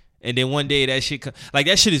age, and then one day that shit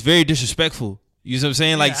that shit is very disrespectful. You know what I'm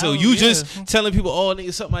saying? Like, so you just telling people, oh,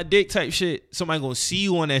 nigga, suck my dick type shit. Somebody gonna see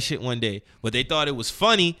you on that shit one day. But they thought it was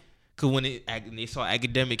funny because when they saw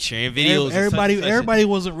academics sharing videos. Everybody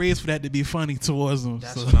wasn't raised for that to be funny towards them.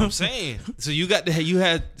 That's what I'm saying. So you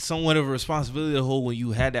had somewhat of a responsibility to hold when you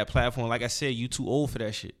had that platform. Like I said, you too old for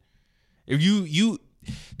that shit. If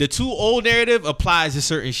the too old narrative applies to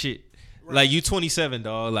certain shit. Right. Like you 27,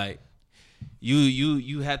 dog. Like.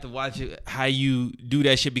 You have to watch it how you do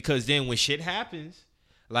that shit because then when shit happens,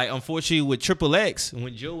 like unfortunately with Triple X,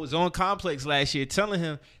 when Joe was on Complex last year telling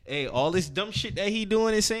him, hey, all this dumb shit that he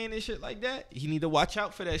doing and saying and shit like that, he need to watch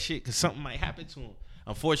out for that shit because something might happen to him.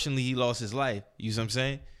 Unfortunately, he lost his life. You know what I'm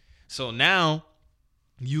saying? So now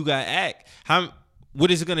you got Act.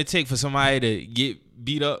 What is it gonna take for somebody to get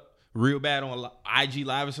beat up real bad on IG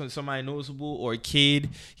Live or something, somebody noticeable, or a kid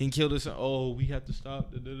can kill this? Oh, we have to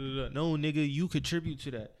stop. No, nigga, you contribute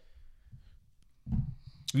to that.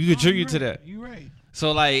 You contribute to that. You right.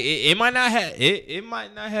 So like, it might not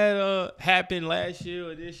have happened last year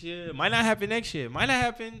or this year. It might not happen next year. It might not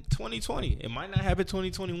happen 2020. It might not happen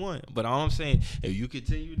 2021. But all I'm saying, if you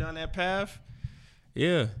continue down that path,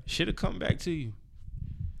 yeah, shit'll come back to you.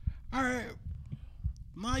 All right.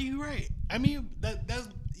 No, you right. I mean, that's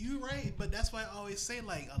you right, but that's why I always say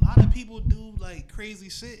like a lot of people do like crazy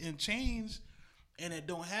shit and change, and it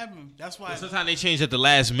don't happen. That's why sometimes they change at the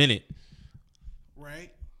last minute. Right.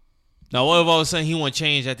 Now, what if all of a sudden he want to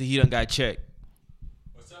change after he done got checked?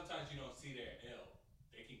 But sometimes you don't see their L.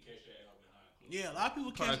 They can catch their L behind closed. Yeah, a lot of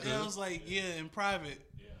people catch L's like in private.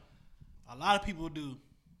 Yeah. A lot of people do.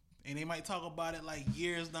 And they might talk about it like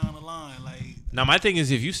years down the line. Like now, my thing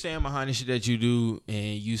is, if you stand behind the shit that you do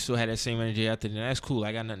and you still have that same energy after, then that's cool.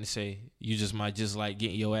 I got nothing to say. You just might just like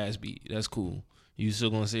getting your ass beat. That's cool. You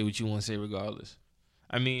still gonna say what you want to say regardless.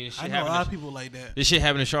 I mean, I know a lot of people like that. This shit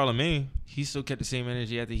happened to Charlamagne. He still kept the same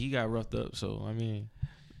energy after he got roughed up. So I mean,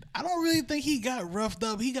 I don't really think he got roughed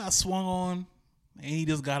up. He got swung on, and he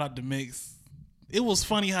just got out the mix. It was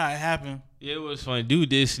funny how it happened. Yeah, it was funny. Dude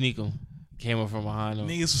did sneak him. Came up from behind him.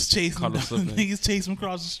 Niggas was chasing Caught him him. slipping. Niggas chased him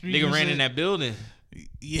across the street. Nigga and ran shit. in that building.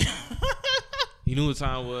 Yeah. He knew what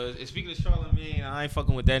time it was. And speaking of Charlamagne, I ain't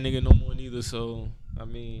fucking with that nigga no more neither. So I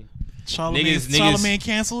mean, Charlamagne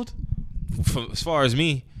canceled. as far as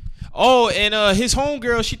me. Oh, and his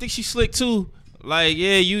homegirl, she thinks she slick too. Like,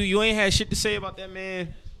 yeah, you ain't had shit to say about that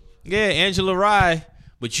man. Yeah, Angela Rye.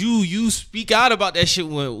 But you speak out about that shit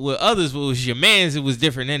with others, but it was your man's, it was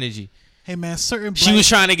different energy. Hey man, She was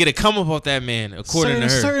trying to get a come up off that man, according to her.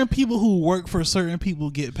 Certain people who work for certain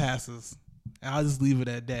people get passes. I'll just leave it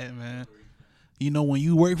at that, man. You know, when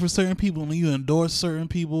you work for certain people, when you endorse certain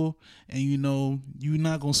people, and you know you're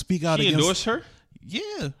not gonna speak out She against. endorsed her?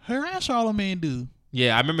 Yeah, her and Charlamagne do.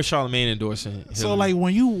 Yeah, I remember Charlamagne endorsing him. So like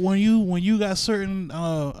when you got certain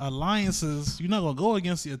alliances, you're not gonna go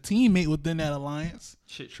against your teammate within that alliance.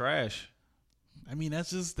 Shit trash. I mean,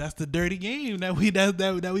 that's the dirty game that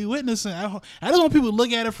we witnessing. I just want people to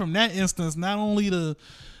look at it from that instance, not only the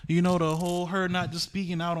whole her not just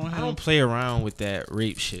speaking out on him. I don't play around with that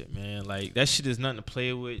rape shit, man. Like that shit is nothing to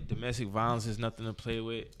play with. Domestic violence is nothing to play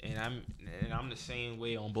with, and I'm the same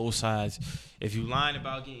way on both sides. If you lying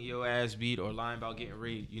about getting your ass beat or lying about getting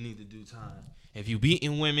raped, you need to do time. If you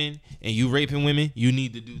beating women and you raping women, you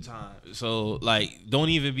need to do time. So like, don't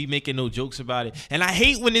even be making no jokes about it. And I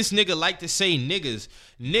hate when this nigga like to say niggas,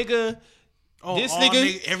 nigga. This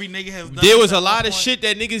nigga, every nigga has done. There was a lot of shit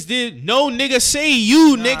that niggas did. No nigga say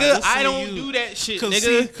you, nigga. I don't do that shit,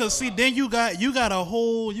 nigga. Cause see, then you got a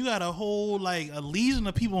whole like a legion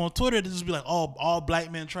of people on Twitter that just be like, all black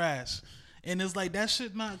men trash. And it's like that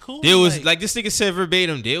shit not cool. There was like this nigga said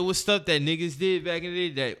verbatim. There was stuff that niggas did back in the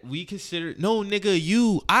day that we considered. No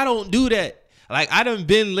nigga, I don't do that. Like I done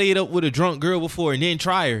been laid up with a drunk girl before and then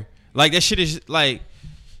try her. Like that shit is like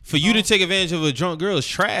for you to take advantage of a drunk girl is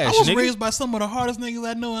trash. I was nigga. raised by some of the hardest niggas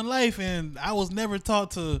I know in life, and I was never taught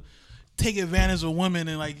to take advantage of women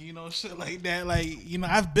and like shit like that. Like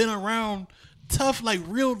I've been around tough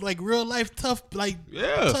real life tough tough facts.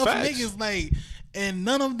 niggas like. And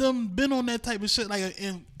none of them been on that type of shit. Like,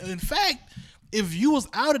 in fact, if you was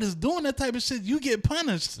out of this doing that type of shit, you get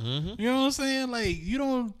punished. Mm-hmm. You know what I'm saying? Like, you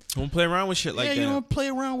don't play around with shit like that. Yeah, you don't play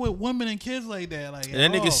around with women and kids like that. Like, and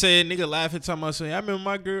that nigga said, nigga laughing, talking about saying, I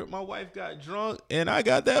remember my wife got drunk and I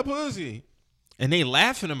got that pussy, and they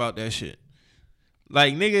laughing about that shit.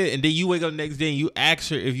 Like, nigga, and then you wake up the next day and you ask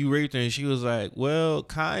her if you raped her, and she was like, well,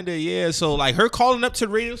 kinda, yeah. So like, her calling up to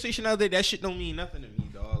the radio station out there, that shit don't mean nothing to me,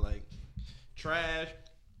 dog. Like. Trash.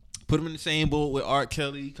 Put them in the same boat with R.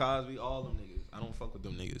 Kelly, Cosby, all them niggas. I don't fuck with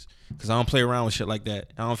them niggas because I don't play around with shit like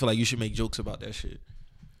that. I don't feel like you should make jokes about that shit.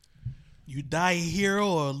 You die a hero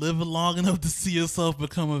or live long enough to see yourself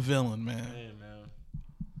become a villain, man. Man.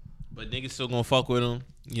 But niggas still gonna fuck with them,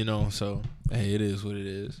 so hey, it is what it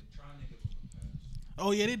is.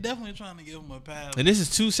 Oh yeah, they definitely trying to give him a pass. And this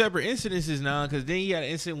is two separate incidences now, because then you got an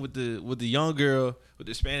incident with the young girl with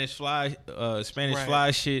the Spanish fly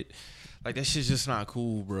shit. Like that shit's just not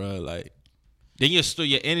cool, bro. Like then your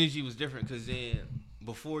energy was different, because then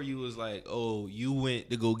before you was like, oh, you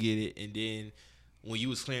went to go get it, and then when you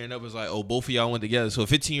was clearing up, it's like, oh, both of y'all went together. So a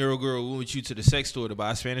 15-year-old girl went with you to the sex store to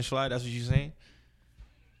buy a Spanish fly. That's what you saying?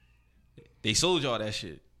 They sold y'all that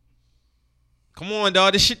shit. Come on,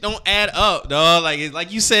 dog. This shit don't add up, dog.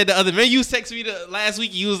 Like you said the other man, you texted me last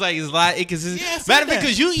week. You was like, it's like inconsistent. Yeah, matter of fact,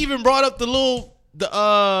 because you even brought up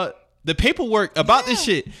the paperwork about this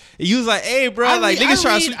shit. And you was like, hey, bro, niggas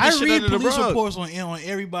trying to sweep this shit under the rug. I read police reports on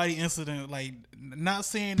everybody incident. Like, not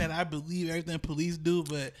saying that I believe everything police do,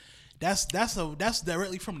 but that's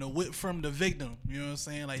directly from the victim. You know what I'm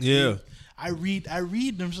saying? Like, yeah. I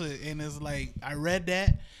read them shit, and it's like I read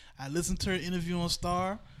that. I listened to her interview on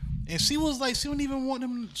Star, and she was like, she didn't even want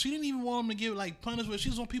them to give punishment. She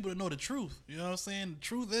just want people to know the truth. You know what I'm saying? The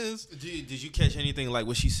truth is. Did you catch anything like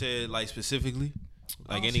what she said, like specifically?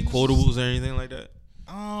 Like any quotables or anything like that?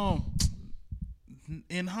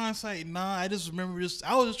 In hindsight, nah. I just remember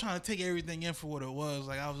I was just trying to take everything in for what it was.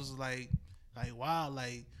 Like I was just like wow,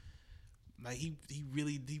 like he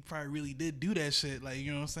probably really did do that shit. Like,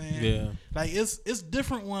 you know what I'm saying? Yeah. Like it's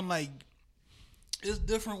different when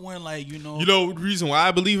the reason why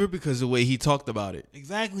I believe her, because the way he talked about it.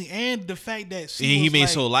 Exactly. And the fact that he made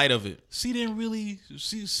so light of it. She didn't really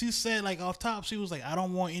she said like off top, she was like, I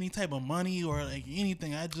don't want any type of money or like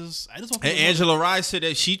anything. I just want. And Angela Rye said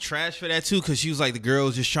that she trashed for that too, because she was like, the girl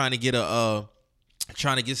was just trying to get some.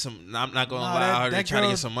 I'm not gonna allow her to try to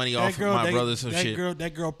get some money off of my brother. Some shit.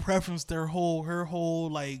 That girl preferenced her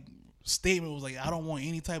whole like statement was like, I don't want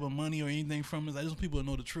any type of money or anything from this. I just want people to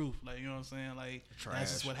know the truth. Like, you know what I'm saying? Like,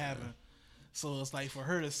 that's just what happened. So it's like, for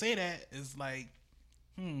her to say that, it's like,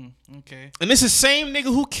 Okay. And this is the same nigga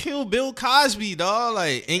who killed Bill Cosby, dog.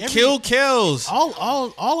 Like, and Every- killed Kells.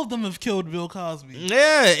 All of them have killed Bill Cosby.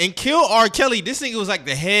 Yeah, and killed R. Kelly. This nigga was like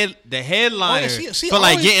the headliner she for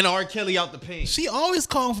like always- getting R. Kelly out the paint. She always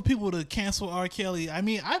calling for people to cancel R. Kelly. I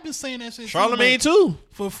mean, I've been saying that shit. Charlamagne too.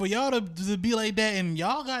 too. For y'all to be like that, and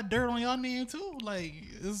y'all got dirt on y'all name too. Like,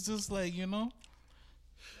 it's just like, you know.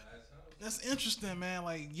 That's interesting, man.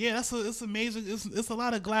 Like, yeah, it's amazing. It's a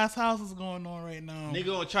lot of glass houses going on right now. Nigga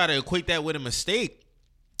gonna try to equate that with a mistake.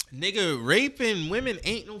 Nigga, raping women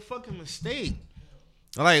ain't no fucking mistake.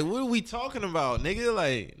 Like, what are we talking about, nigga?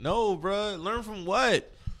 Like, no, bruh. Learn from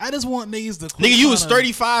what? I just want niggas to quit Nigga, you was trying to-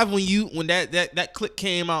 35 when that clip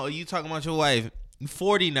came out. You talking about your wife? You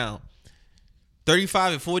 40 now.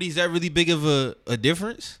 35 and 40, is that really big of a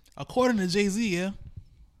difference? According to Jay-Z, yeah.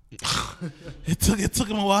 It took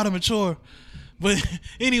him a while to mature. But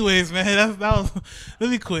anyways, man, that was let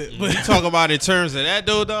me quit. But You talk about in terms of that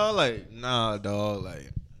though, dog. Like, nah, dog.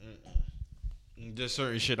 Like, just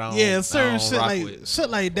certain shit. I don't. yeah, certain I don't shit rock like with. shit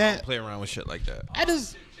like I don't that. play around with shit like that. I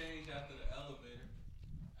just Shit changed after the elevator.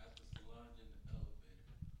 After Solange in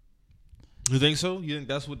the elevator. You think so? You think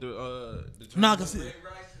that's what the nah, cause Ray Rice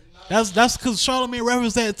and Nas. that's because Charlamagne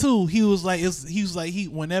referenced that too. He was like,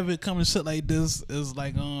 whenever it comes to shit like this, is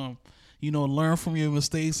like learn from your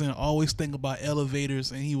mistakes and always think about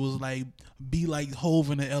elevators. And he was like, be like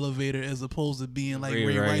Hove in the elevator as opposed to being like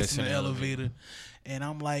Ray Rice in the elevator. And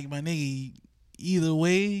I'm like, my nigga, either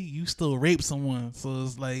way, you still rape someone. So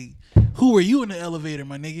it's like, who are you in the elevator,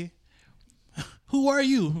 my nigga? Who are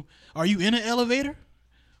you? Are you in an elevator?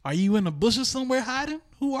 Are you in the bushes somewhere hiding?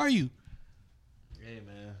 Who are you? Hey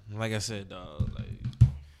man, like I said, dog. Like,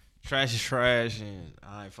 trash is trash, and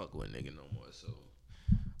I ain't fucking with nigga no more. So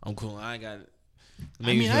I'm cool. I ain't got.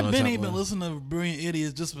 I mean, I've been even listening to Brilliant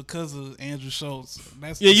Idiots just because of Andrew Schultz.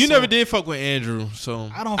 That's Yeah, you so- never did fuck with Andrew, so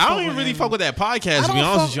I don't I fuck don't even with really Andrew. fuck with that podcast. I To be don't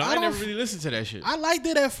honest fuck- with you, I I don't never f- really listened to that shit. I liked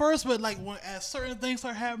it at first, but like as certain things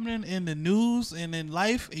start happening in the news and in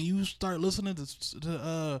life, and you start listening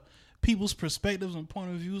to people's perspectives and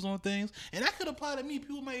point of views on things, and that could apply to me.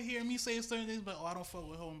 People might hear me say certain things, but I don't fuck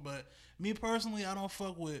with him. But me personally, I don't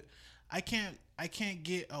fuck with. I can't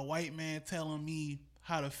get a white man telling me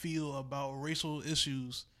how to feel about racial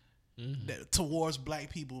issues that, towards black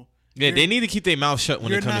people. Yeah, they need to keep their mouth shut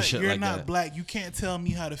when it comes to shit You're like not that. black. You can't tell me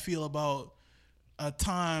how to feel about a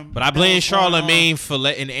time. But I that blame was going on. Charlamagne for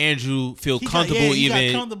letting Andrew feel He got- comfortable yeah, he got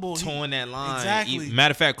even comfortable. towing that line. Exactly.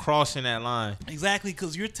 Matter of fact, crossing that line. Exactly,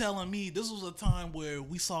 because you're telling me this was a time where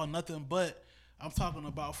we saw nothing but. I'm talking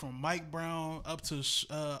about from Mike Brown up to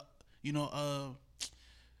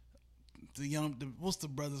what's the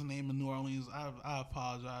brother's name in New Orleans? I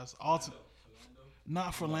apologize.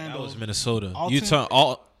 Not Philando. That was Minnesota. Alton? You turn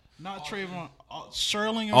all Not Trayvon.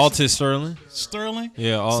 Sterling. Or Altus Sterling. Sterling.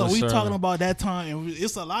 Yeah, So Altus we Sterling. talking about that time, and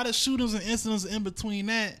it's a lot of shootings and incidents in between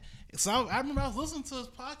that. So I remember I was listening to his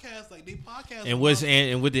podcast, like they podcast. And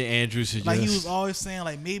what did Andrew suggest? Like he was always saying,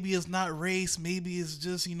 like maybe it's not race, maybe it's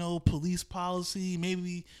just police policy.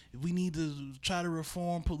 Maybe we need to try to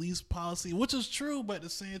reform police policy, which is true. But at the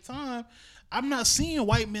same time, I'm not seeing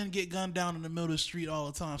white men get gunned down in the middle of the street all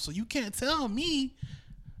the time. So you can't tell me,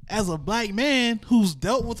 as a black man who's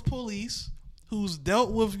dealt with police, who's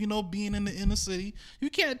dealt with being in the inner city, you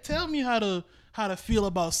can't tell me how to feel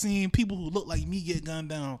about seeing people who look like me get gunned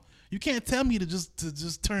down. You can't tell me to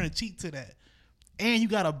just turn a cheek to that. And you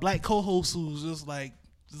got a black co-host who's just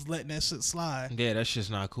letting that shit slide. Yeah, that shit's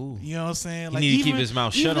not cool. You know what I'm saying? He need to keep his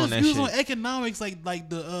mouth shut on that Even if shit. he was on economics, like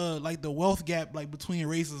the wealth gap between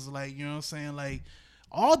races, you know what I'm saying? Like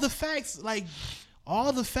all the facts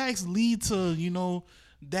lead to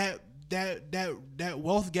that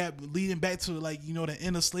wealth gap leading back to the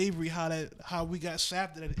end of slavery, how we got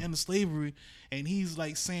shafted at the end of slavery, and he's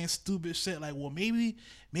saying stupid shit like, well, maybe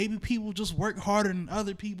people just work harder than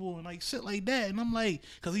other people and shit like that. And I'm like,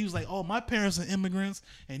 because he was like, oh, my parents are immigrants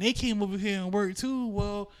and they came over here and worked too.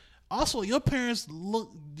 Well, also your parents don't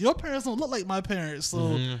look like my parents,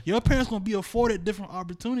 so your parents gonna be afforded different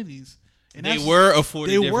opportunities. And They were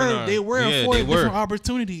afforded different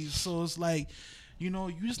opportunities. So it's like, you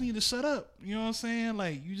just need to shut up. You know what I'm saying?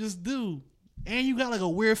 Like you just do. And you got a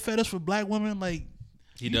weird fetish for black women. Like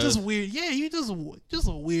He you does. just weird. Yeah, you just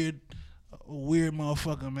a weird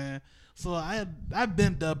motherfucker, man. So I've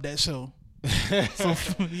been dubbed that show. So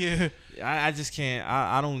yeah. I just can't.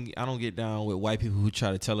 I don't get down with white people who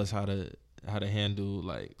try to tell us how to handle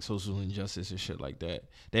social injustice and shit like that.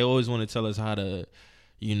 They always want to tell us how to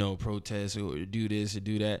protest or do this or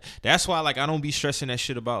do that. That's why I don't be stressing that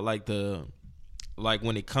shit about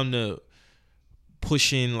when it come to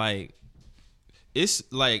pushing it's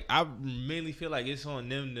like I mainly feel like it's on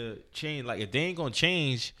them to change. Like if they ain't gonna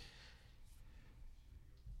change,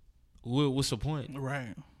 what's the point?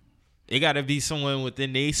 Right. It gotta be someone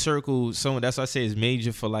within their circle. Someone that's why I say it's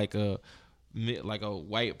major for like a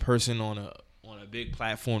white person on a big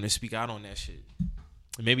platform to speak out on that shit.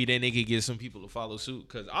 Maybe then they could get some people to follow suit.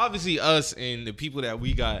 Cause obviously us and the people that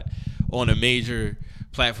we got on a major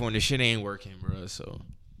platform, the shit ain't working, bro. So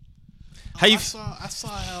how you? I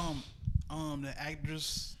saw the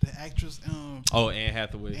actress Anne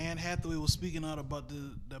Hathaway. Anne Hathaway was speaking out about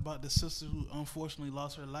the sister who unfortunately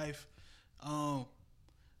lost her life.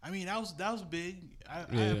 I mean that was big. I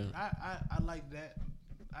like that.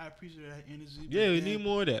 I appreciate that energy. Yeah, we need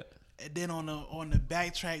more of that. And then on the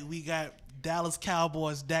backtrack, we got Dallas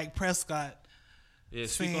Cowboys Dak Prescott. Yeah,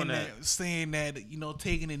 speak on that. Saying that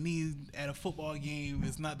taking a knee at a football game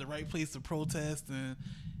is not the right place to protest, and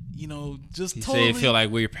just He totally said feel like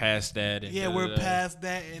we're past that. And yeah, we're past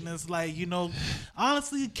that, and it's like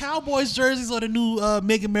honestly, Cowboys jerseys are the new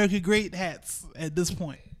 "Make America Great" hats at this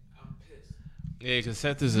point. I'm pissed. Yeah, because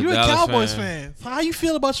Seth is a You're Dallas a Cowboys fan. fan. So how you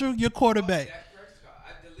feel about your quarterback? Dak Prescott.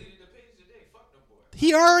 I deleted the page today. Fuck them boys.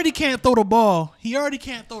 He already can't throw the ball.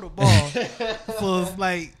 So it's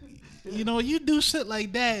like, you do shit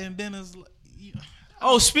like that, and then it's like,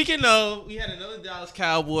 Oh, speaking of, we had another Dallas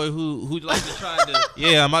Cowboy who like to try to.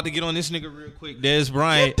 Yeah, I'm about to get on this nigga real quick. Dez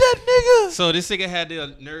Bryant. that nigga. So this nigga had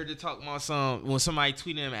the nerve to talk about when somebody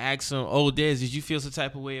tweeted him and asked him, "Oh, Dez, did you feel some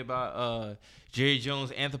type of way about Jerry Jones'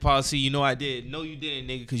 anthem policy?" You know I did. No, you didn't,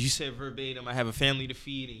 nigga, because you said verbatim, "I have a family to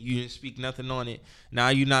feed," and you didn't speak nothing on it. Now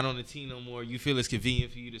you're not on the team no more. You feel it's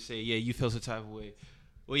convenient for you to say, "Yeah, you feel some type of way."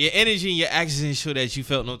 Well, your energy and your actions show that you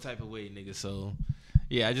felt no type of way, nigga. So.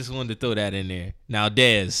 Yeah, I just wanted to throw that in there. Now,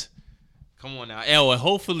 Dez, come on now. And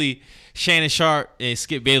hopefully Shannon Sharp and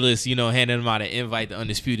Skip Bayless, handing them out an invite to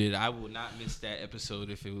Undisputed. I will not miss that episode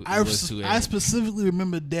if it was too. I specifically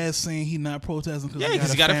remember Dez saying he not protesting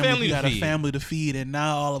because he got a family to feed, and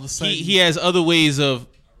now all of a sudden he has other ways of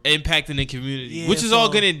impacting the community, which is all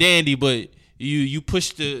good and dandy. But you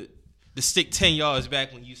pushed the stick 10 yards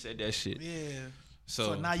back when you said that shit. Yeah.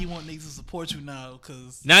 So now you want niggas to support you now,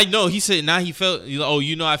 cause he said he felt.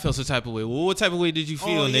 I felt some type of way. Well, what type of way did you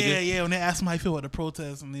feel, nigga? Yeah. When they asked him how he feel about the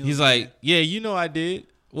protest, and he's like, yeah, I did.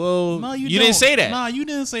 Well, no, you didn't say that. Nah, you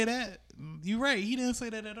didn't say that. You right. He didn't say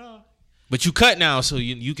that at all. But you cut now, so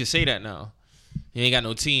you can say that now. You ain't got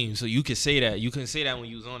no team, so you can say that. You couldn't say that when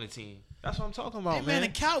you was on the team. That's what I'm talking about,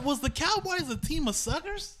 man. Was the Cowboys a team of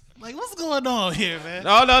suckers? Like, what's going on here, man?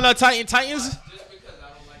 No. Titans. Just because I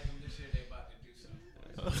don't like them this year, they about to do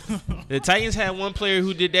something. The Titans had one player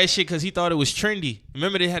who did that shit because he thought it was trendy.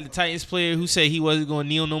 Remember they had the Titans player who said he wasn't going to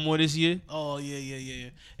kneel no more this year? Oh, yeah.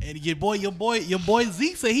 And your boy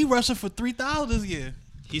Zeke said he rushing for 3,000 this year.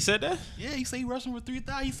 He said that? Yeah, he said he rushing for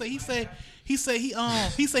 3,000. He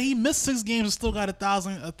said he missed 6 games and still got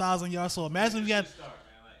 1,000 yards. So imagine if you got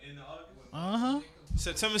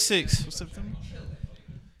September 6th. September.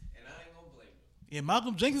 And I ain't gonna blame them. Yeah,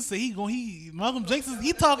 Malcolm Jenkins said he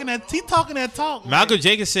talking that talk. Malcolm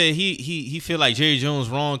Jenkins said he feel like Jerry Jones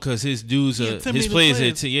wrong because his dudes his players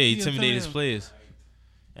he intimidated his players.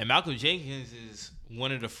 And Malcolm Jenkins is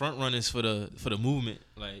one of the front runners for the movement,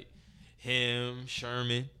 like him,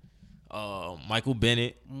 Sherman, Michael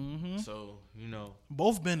Bennett. Mm-hmm. So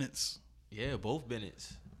both Bennetts. Yeah, both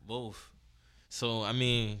Bennetts, both. So I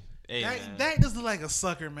mean. Hey, that just look like a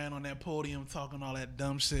sucker, man, on that podium talking all that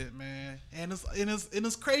dumb shit, man. And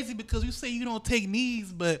it's crazy because you say you don't take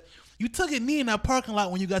knees, but you took a knee in that parking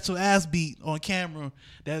lot when you got your ass beat on camera.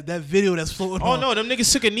 That video that's floating. Oh no, them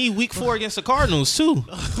niggas took a knee week 4 against the Cardinals too.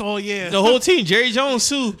 Oh yeah, the whole team, Jerry Jones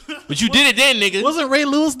too. But you did it then, nigga. Wasn't Ray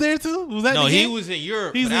Lewis there too? Was that? No, the he game? was in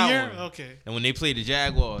Europe. He's for in that Europe. one. Okay. And when they played the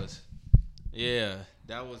Jaguars, yeah,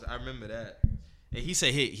 that was. I remember that. And he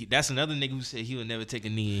said that's another nigga who said he would never take a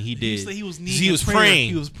knee, and he did. He said he was kneeling. He was praying.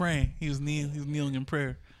 He was praying. He was kneeling in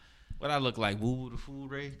prayer. What I look like, Boo Boo the Fool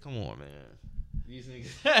Ray? Come on, man. These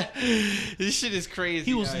niggas, this shit is crazy.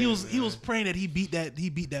 He was praying that he beat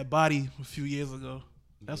that body a few years ago.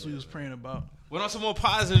 That's what he was praying about. Well, on some more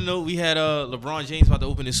positive note, we had LeBron James about to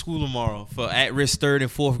open his school tomorrow for at-risk 3rd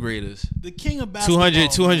and 4th graders. The king of basketball.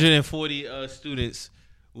 240 students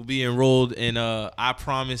will be enrolled in I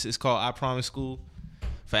Promise. It's called I Promise School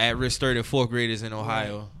for at-risk 3rd and 4th graders in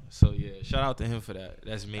Ohio. Right. So yeah, shout out to him for that.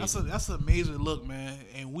 That's amazing. That's a major look, man.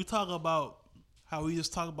 And we talk about how we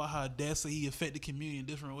just talk about how Dad said he affect the community in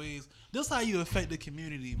different ways. This how you affect the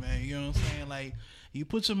community, man. You know what I'm saying? Like you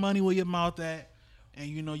put your money where your mouth at, and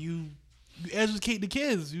you educate the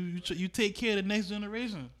kids. You take care of the next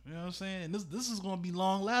generation. You know what I'm saying? And this is gonna be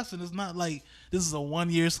long lasting. It's not like this is a 1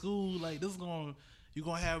 year school. Like this is gonna you're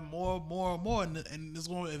gonna have more, and it's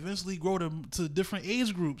gonna eventually grow to different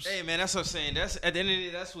age groups. Hey man, that's what I'm saying. That's at the end of the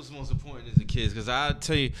day, that's what's most important is the kids. Cause I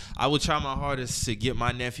tell you, I would try my hardest to get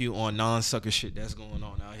my nephew on non-sucker shit that's going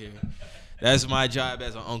on out here. That's my job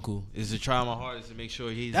as an uncle, is to try my hardest to make sure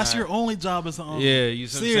he's. That's not, your only job as an uncle. Yeah, you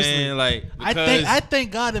see what I'm saying? Like, because, I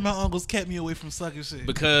thank God that my uncles kept me away from sucker shit.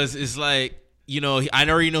 Because it's like, you know, I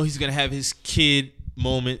already know he's gonna have his kid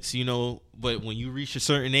moments, you know. But when you reach a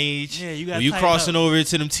certain age, yeah, when you crossing over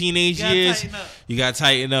into them teenage years, you gotta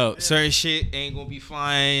tighten up. Yeah. Certain shit ain't gonna be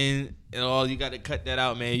flying at all. You gotta cut that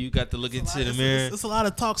out, man. You got to look into the mirror. It's a lot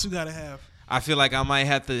of talks you gotta have. I feel like I might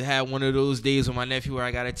have to have one of those days with my nephew where I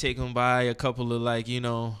gotta take him by a couple of like, you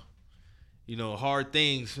know, hard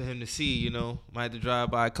things for him to see. You know, might have to drive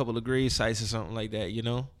by a couple of grave sites or something like that. You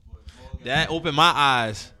know, that opened my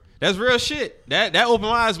eyes. That's real shit. That opened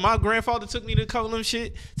my eyes. My grandfather took me to a couple of them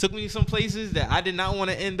shit. Took me to some places that I did not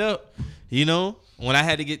want to end up. You know, when I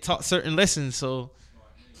had to get taught certain lessons. So,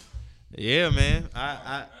 yeah, man.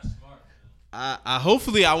 I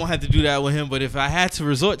hopefully I won't have to do that with him, but if I had to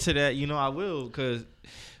resort to that, you know, I will. Because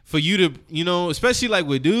for you to, you know, especially like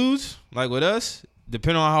with dudes, like with us,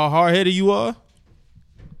 depending on how hard-headed you are,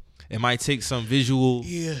 it might take some visual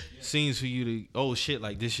scenes for you to, oh shit,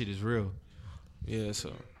 like this shit is real. Yeah,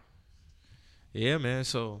 so. Yeah, man,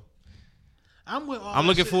 so. I'm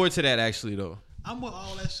looking forward to that actually, though. I'm with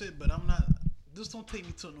all that shit, but I'm not. Just don't take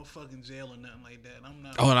me to no fucking jail or nothing like that. I'm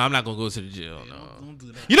not. Oh, no, I'm not gonna go to the jail. Yeah, No, don't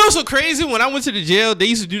do that. You know what's so crazy? When I went to the jail, they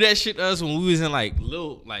used to do that shit to us when we was in like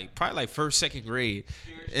probably like first, second grade,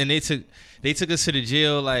 and they took us to the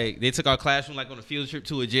jail. Like they took our classroom like on a field trip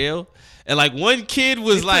to a jail, and like one kid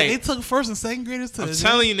was they took first and second graders to. I'm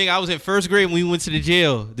telling you, nigga, I was in first grade when we went to the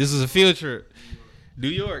jail. This was a field trip. New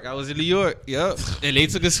York. I was in New York. Yep. And they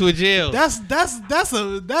took us to a jail. That's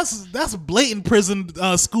a blatant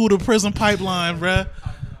prison school to prison pipeline, bruh.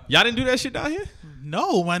 Y'all didn't do that shit down here?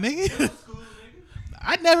 No, my nigga.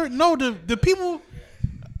 I never the people.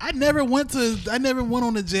 I never went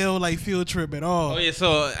on a jail like field trip at all. Oh yeah,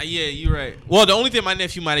 so yeah, you're right. Well, the only thing my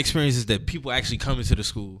nephew might experience is that people actually come into the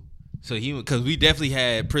school. So because we definitely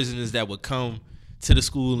had prisoners that would come to the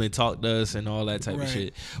school and talk to us and all that type of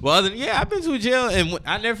shit. Well, other than, I've been to a jail and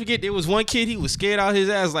I never forget there was one kid, he was scared out his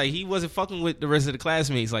ass. Like he wasn't fucking with the rest of the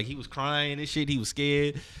classmates. Like he was crying and shit. He was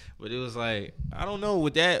scared. But it was like, I don't know,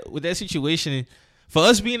 with that situation, for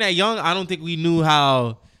us being that young, I don't think we knew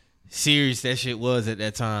how serious that shit was at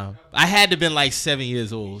that time. I had to been like 7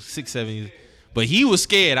 years old, 6, 7 years. But he was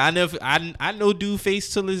scared. I know dude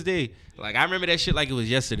face till this day. Like I remember that shit like it was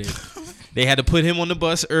yesterday. They had to put him on the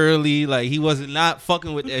bus early. Like he wasn't not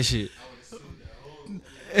fucking with that shit.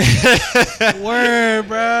 Word,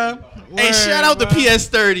 bro. Hey, shout out to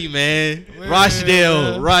PS30, man.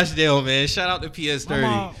 Rochdale, man. Shout out to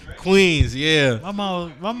PS30. Queens, yeah. My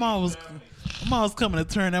mom was coming to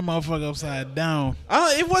turn that motherfucker upside down.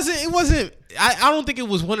 It wasn't. I don't think it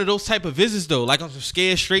was one of those type of visits though, like on some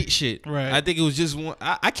scared straight shit. Right. I think it was just one.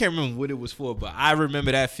 I can't remember what it was for, but I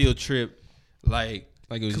remember that field trip, like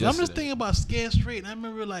it was. I'm just thinking about scared straight, and I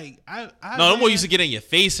remember like no, more used to get in your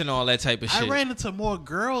face and all that type of shit. I ran into more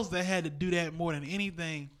girls that had to do that more than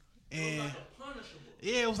anything, and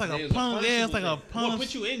it was like a punishment. Yeah, it's like a punishment. What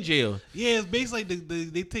put you in jail? Yeah, it's basically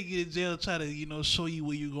like they take you to jail, try to show you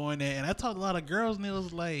where you going at. And I talked to a lot of girls, and it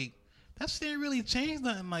was like that shit didn't really change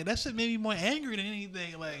nothing. Like that shit made me more angry than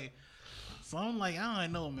anything. Like. So I'm like, I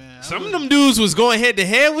don't know, man. Some of them dudes was going head to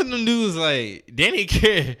head with them dudes. Like, they didn't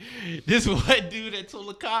care. This one dude that told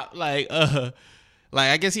the cop, like I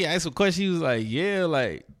guess he asked a question. He was like, yeah,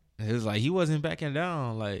 like, it was like he wasn't backing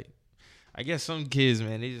down. Like, I guess some kids,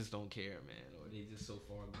 man, they just don't care, man, or they just so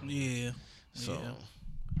far gone. Yeah. So,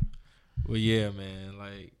 well, yeah, man.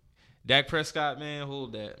 Like, Dak Prescott, man,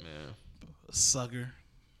 hold that, man. Sucker.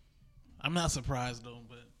 I'm not surprised though,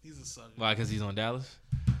 but he's a sucker. Why? Because he's on Dallas.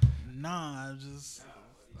 Nah, I just.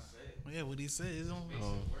 What he said. He's on.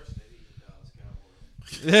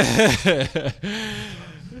 Dallas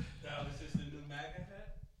is the new MAGA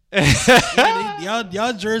hat?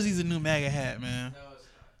 Y'all jerseys a new MAGA hat, man.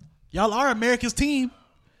 Y'all are America's team.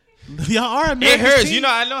 Y'all are America's team. It hurts. Team.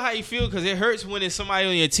 I know how you feel because it hurts when it's somebody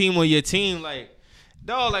on your team like.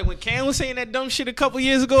 Dog, like when Cam was saying that dumb shit a couple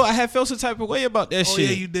years ago, I had felt some type of way about that shit. Oh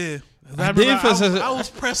yeah, you did. I was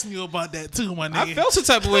pressing you about that too, my nigga. I felt some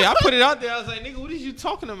type of way. I put it out there. I was like, nigga, what is you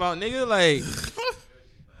talking about, nigga? Like,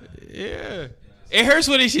 yeah. It hurts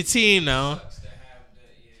when it's your team now.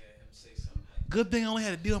 Good thing I only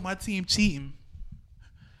had to deal with my team cheating.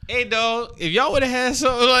 Hey, dog, if y'all would have had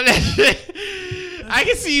something on that shit, I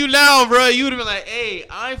can see you now, bro. You would have been like, hey,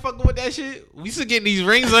 I ain't fucking with that shit. We still getting these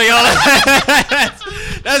rings on y'all. That's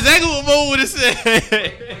exactly what Mo would have said. What do you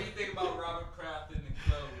think about Robert Kraft in the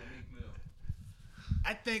club with Meek Mill?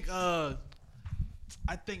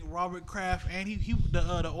 I think Robert Kraft and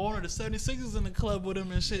the owner of the 76ers in the club with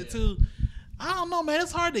him and shit too. I don't know, man.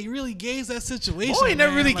 It's hard to really gauge that situation. Mo ain't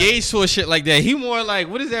never really like, gauged to a shit like that. He more like,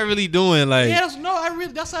 what is that really doing? Like, Yeah, that's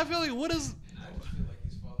how I feel like. What is? I just feel like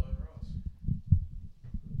he's following Ross.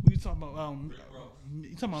 What you talking about?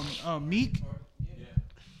 You talking about Meek? Yeah.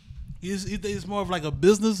 It's more of like a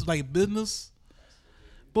business, But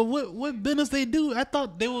what business they do? I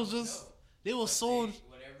thought they was sold. Whatever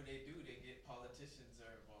they do, they get politicians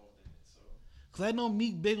are involved in it. So Cause I know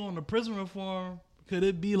Meek big on the prison reform. Could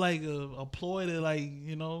it be like a ploy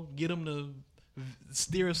to get him to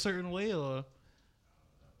steer a certain way, or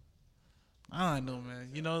I don't know, man.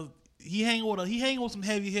 He hang with some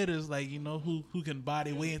heavy hitters who can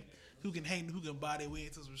body weight, who can body weight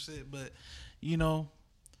into some shit. But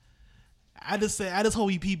I just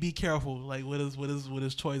hope he be careful with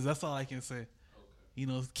his choices. That's all I can say.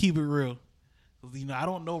 Okay. Keep it real. 'Cause, I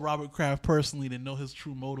don't know Robert Kraft personally to know his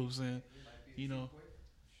true motives and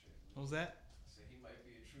what was that?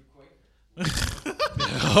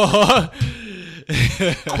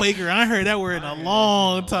 Quaker, I ain't heard that word in a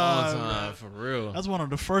long time. For real. That's one of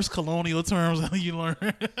the first colonial terms you learn.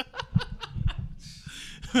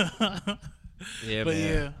 Yeah, but man.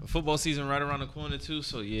 yeah. Football season right around the corner too,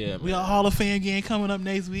 so yeah, man. We got Hall of Fame game coming up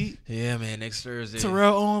next week. Yeah, man, next Thursday.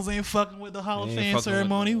 Terrell Owens ain't fucking with the Hall of Fame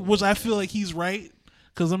ceremony, which I feel like he's right.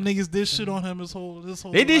 Cause them niggas did shit on him this whole.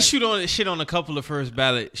 They did shit on a couple of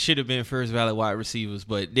should have been first ballot wide receivers,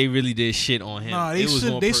 but they really did shit on him. Nah, they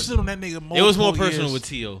shit on that nigga. It was more personal years. with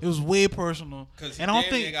T.O. It was way personal. And I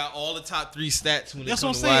don't think they got all the top 3 stats when it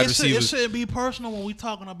comes to It wide receivers. shouldn't be personal when we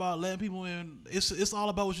talking about letting people in. It's all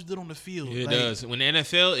about what you did on the field. Yeah, it does. When the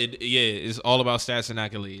NFL, it's all about stats and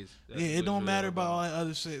accolades. It don't matter about all that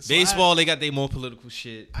other shit. So Baseball, they got their more political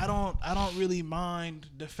shit. I don't really mind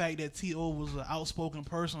the fact that T.O. was an outspoken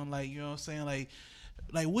person. You know what I'm saying? Like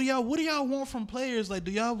what do y'all want from players? Like,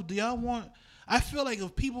 do y'all want? I feel like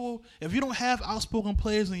if you don't have outspoken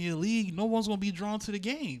players in your league, no one's gonna be drawn to the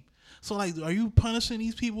game. So are you punishing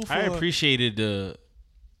these people for? I appreciated the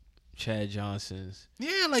Chad Johnsons.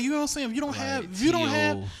 Yeah, you know what I'm saying. If you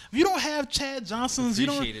don't have Chad Johnsons, you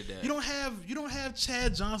don't have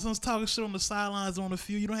Chad Johnsons talking shit on the sidelines on the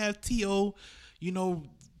field. You don't have T.O.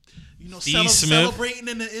 Celebrating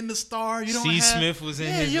in the star. You don't have Smith was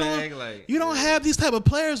in his bag. You don't have these type of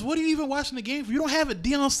players. What are you even watching the game for? You don't have a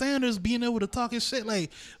Deion Sanders being able to talk his shit.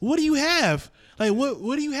 What do you have?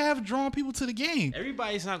 What do you have drawing people to the game?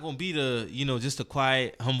 Everybody's not gonna be the just a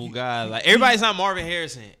quiet, humble guy. Everybody's not Marvin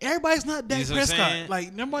Harrison. Everybody's not Dak Prescott.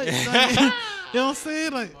 Nobody. You know what I'm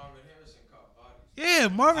saying? Marvin Harrison caught bodies. Yeah,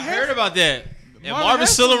 Marvin I Harrison. heard about that. And Marvin Marvin's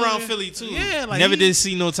still Harrison, around Philly too. Yeah, never did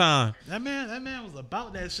see no time. That man was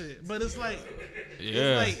about that shit. But it's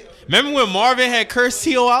yeah. Remember when Marvin had cursed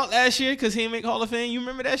T.O. out last year because he didn't make Hall of Fame? You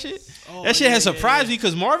remember that shit? That shit has surprised me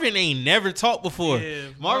because Marvin ain't never talked before. Yeah,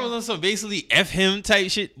 Marvin was on some basically F him type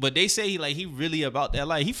shit, but they say he really about that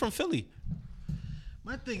life. He from Philly.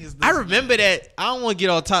 My thing is, I remember that. I don't want to get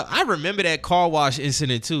off top. I remember that car wash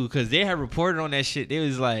incident too, because they had reported on that shit. They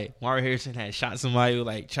was like, Marvin Harrison had shot somebody who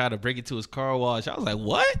tried to break into his car wash. I was like,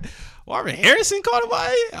 what? Marvin Harrison caught a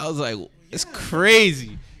body? I was like, it's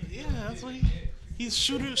crazy. Yeah, that's what he's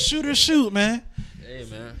shoot, man. Hey,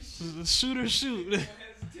 man. Shoot.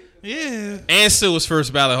 Yeah. And still was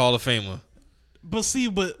first ballot Hall of Famer. But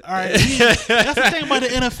all right. That's the thing about the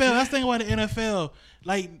NFL.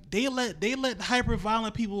 They let hyper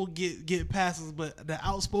violent people get passes, but the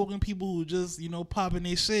outspoken people who just popping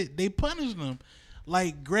their shit, they punish them.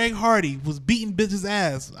 Like Greg Hardy was beating bitches'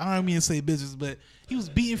 ass. I don't mean to say bitches, but he was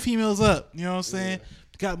beating females up. You know what I'm saying?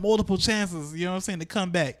 Got multiple chances. You know what I'm saying, to come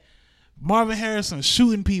back. Marvin Harrison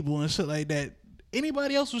shooting people and shit like that.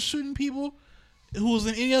 Anybody else was shooting people who was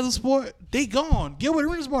in any other sport, they gone. Gilbert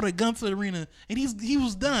Arenas brought a gun to the arena and he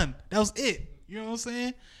was done. That was it. You know what I'm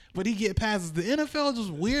saying? But he get passes. The NFL is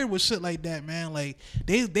just weird with shit like that, man.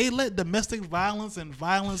 They let domestic violence and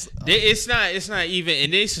violence. It's not even,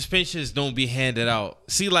 and their suspensions don't be handed out.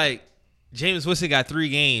 See, James Winston got 3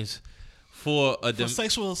 games for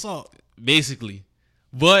sexual assault, basically.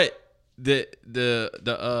 But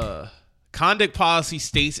the conduct policy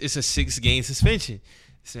states it's a 6-game suspension.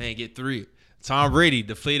 This man get 3. Tom Brady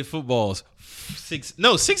deflated footballs. 6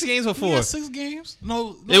 games or 4? Yeah, 6 games.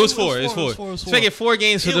 No, it was 4. It was 4. This man get 4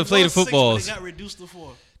 games for deflated footballs. But it got reduced to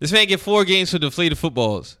 4. This man get 4 games for deflated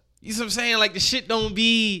footballs. You see what I'm saying? Like the shit Yeah.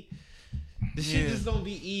 just don't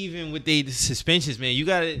be even with the suspensions, man.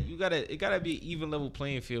 It gotta be an even level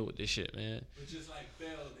playing field with this shit, man. But just like Bell,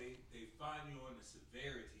 they find you on the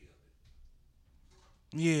severity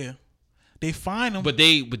of it. Yeah. They fine them. But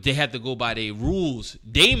they have to go by their rules.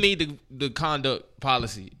 They made the conduct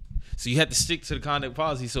policy. So you have to stick to the conduct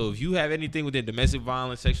policy. So if you have anything within domestic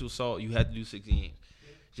violence, sexual assault, you have to do 6 games.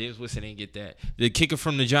 James Winston didn't get that. The kicker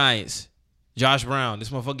from the Giants, Josh Brown, this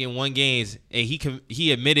motherfucker getting 1 game, and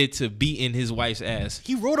he admitted to beating his wife's ass.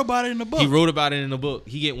 He wrote about it in the book. He wrote about it in the book.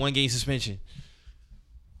 He get 1 game suspension.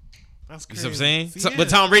 That's You crazy. see what I'm saying? See, So, yeah. but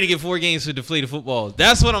Tom Brady get 4 games for deflated footballs.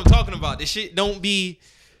 That's what I'm talking about. This shit don't be.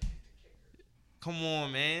 Come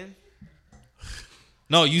on, man.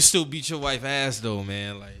 No, you still beat your wife ass though,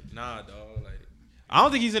 man. Like, nah, dog. Like, I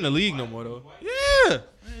don't think he's in the league no more though. Yeah, Yeah,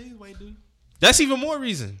 he's a white dude. that's even more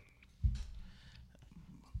reason.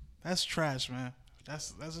 That's trash, man.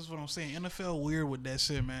 That's just what I'm saying. NFL weird with that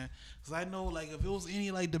shit, man. Cause I know, like, if it was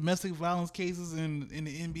any like domestic violence cases in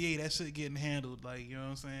the NBA, that shit getting handled. Like, you know what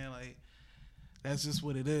I'm saying? Like, that's just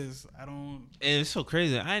what it is. I don't. And it's so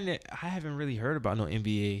crazy. I haven't really heard about no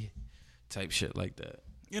NBA type shit like that.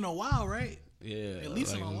 In a while, right? Yeah, At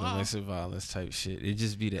least like in a while. domestic violence type shit. It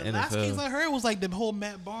just be the The last case NFL. I heard was like the whole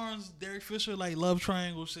Matt Barnes, Derek Fisher, like love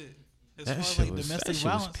triangle shit. As far That as shit like was domestic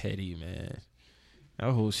violence. petty, man.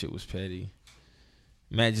 That whole shit was petty.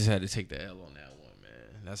 Matt just had to take the L on that one,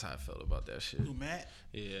 man. That's how I felt about that shit. Who, Matt?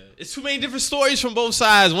 Yeah, it's too many different stories from both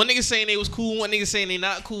sides. One nigga saying they was cool, one nigga saying they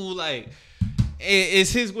not cool. Like,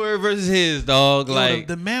 it's his word versus his, dog. Yo, Like,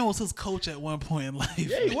 the man was his coach at one point in life.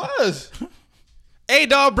 yeah, he was. Hey,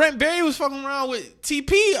 dog, Brent Berry was fucking around with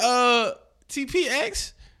TPX,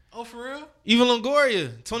 Oh, for real? Eva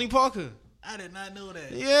Longoria, Tony Parker. I did not know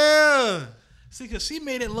that. Yeah. See, cause she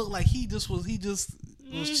made it look like he just was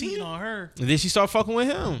cheating on her. And then she started fucking with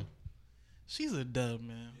him. She's a dub,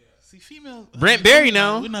 man. See, female. Brent Berry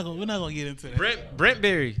now. We're not gonna get into that. Brent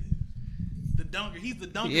Berry. The dunker. He's the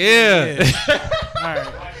dunker. Yeah. All right.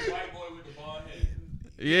 White boy with the bald head.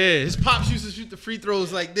 Yeah, his pops used to shoot the free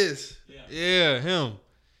throws like this. Yeah, him.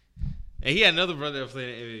 And he had another brother that played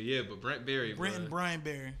in the NBA. Yeah, but Brent Berry. Brent and bruh. Brian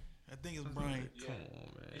Berry. I think it's Brian. Come on,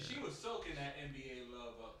 man. And she was soaking that NBA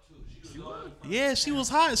love up too. She was all in front Yeah, she was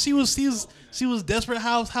hot. She was desperate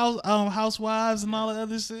housewives and all that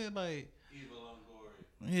other shit. Like, of Eva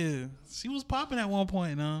Longoria. yeah, she was popping at one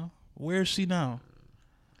point. Now, where is she now?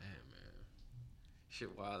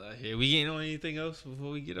 Shit wild out here. We getting on anything else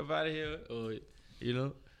before we get up out of here? Or, you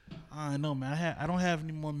know? I don't know, man. I don't have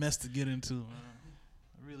any more mess to get into. Man.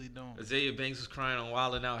 I really don't. Azalea Banks was crying on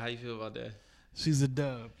Wildin' Out. How you feel about that? She's a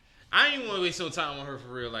dub. I ain't even want to waste no time on her for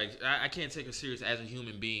real. Like, I can't take her serious as a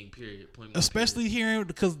human being, period. Point blank, Especially hearing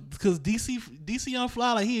because DC on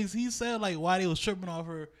Fly, like he said like why they was tripping off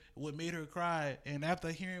her, what made her cry, and after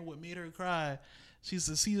hearing what made her cry, she's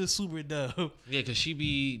a super dub. period. Yeah, because she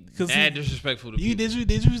be 'Cause mad he- disrespectful to You people.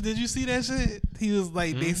 did you see that shit? He was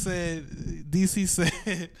like they said DC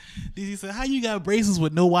said how you got braces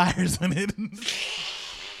with no wires in it.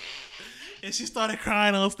 And she started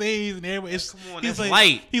crying on stage, and everybody. Come on, he's that's like,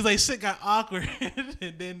 light. He's like, shit got awkward,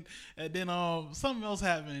 and then something else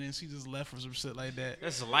happened, and she just left for some shit like that.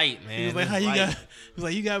 That's light, man. He was like, That's how you light. got? He was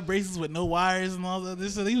like, you got braces with no wires and all that.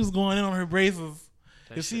 This shit. He was going in on her braces.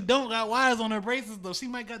 That If she shit- don't got wires on her braces though, she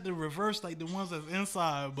might got the reverse, like the ones that's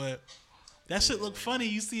inside. But that shit look funny.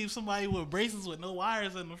 You see somebody with braces with no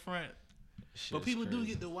wires in the front, Shit but is people do crazy.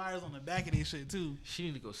 get the wires on the back of their shit too. She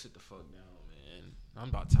need to go sit the fuck down, man. I'm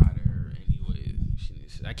about tired of her anyway.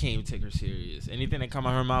 I can't even take her serious. Anything that come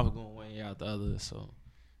out her mouth is going way out the other. So,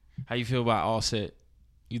 how you feel about Offset?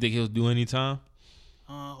 You think he'll do any time?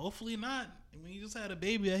 Hopefully not. I mean, he just had a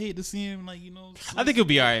baby. I hate to see him like I think he'll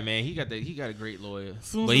be all right, man. He got a great lawyer,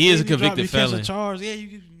 soon as but the he is a baby drop, convicted you catch felon. a charge. Yeah,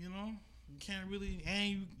 you can't really,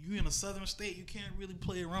 and you in a southern state, you can't really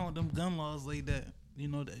play around with them gun laws like that. You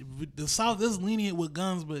know, the South is lenient with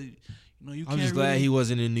guns, but you I'm can't. just glad really, he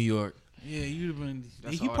wasn't in New York. Yeah, you'd have been.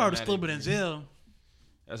 That's He probably automatic, still been in man. jail.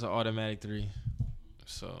 That's an automatic 3.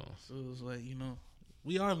 So So it's like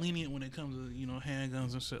we are lenient when it comes to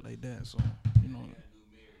handguns and shit like that. So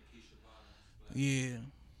yeah.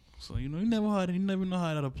 So you never know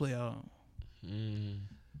how that'll play out.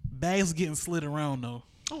 Bags getting slid around though.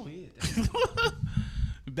 oh yeah,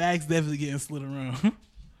 Bags definitely getting slid around.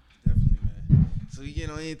 definitely, man. So you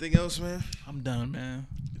getting on anything else, man? I'm done, man.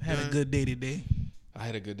 Had a done? good day today. I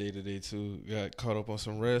had a good day today too. Got caught up on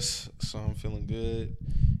some rest, so I'm feeling good.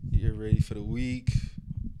 Get ready for the week.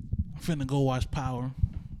 I'm finna go watch Power.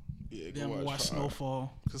 Yeah, Then I'm gonna watch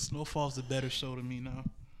Snowfall, because Snowfall's a better show to me now.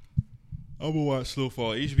 I'm gonna watch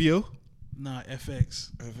Snowfall. HBO. Nah, FX.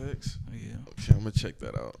 FX. Yeah. Okay, I'm gonna check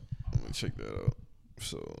that out.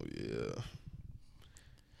 So yeah.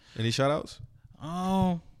 Any shout outs?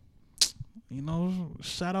 You know,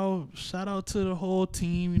 shout out to the whole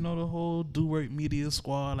team, you know, the whole Do Work Media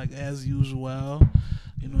squad, like as usual.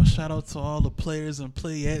 You know, shout out to all the players and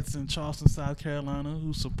playettes in Charleston, South Carolina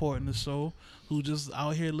who supporting the show, who just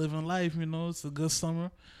out here living life, you know. It's a good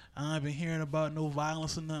summer. I ain't been hearing about no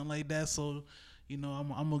violence or nothing like that, so, you know,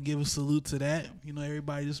 I'm going to give a salute to that. You know,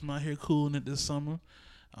 everybody just out here cooling it this summer.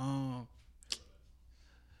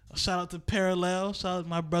 Shout out to Parallel. Shout out to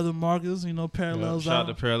my brother Marcus. You know, Parallel's Shout out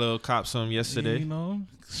out. to Parallel Cop some yesterday. You know,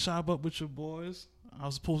 shop up with your boys. I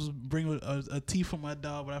was supposed to bring a tea for my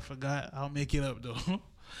dog, but I forgot. I'll make it up, though.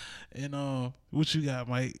 And what you got,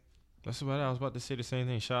 Mike? That's about it. I was about to say the same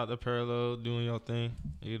thing. Shout out to Parallel doing your thing,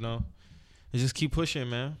 you know. And just keep pushing,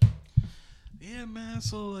 man. Yeah, man.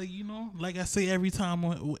 So, like, you know, like I say anytime we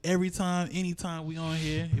on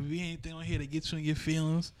here, if we anything on here to get you in your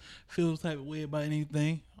feelings, feel the type of way about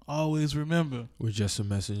anything, always remember, We're just some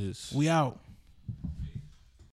messengers. we out.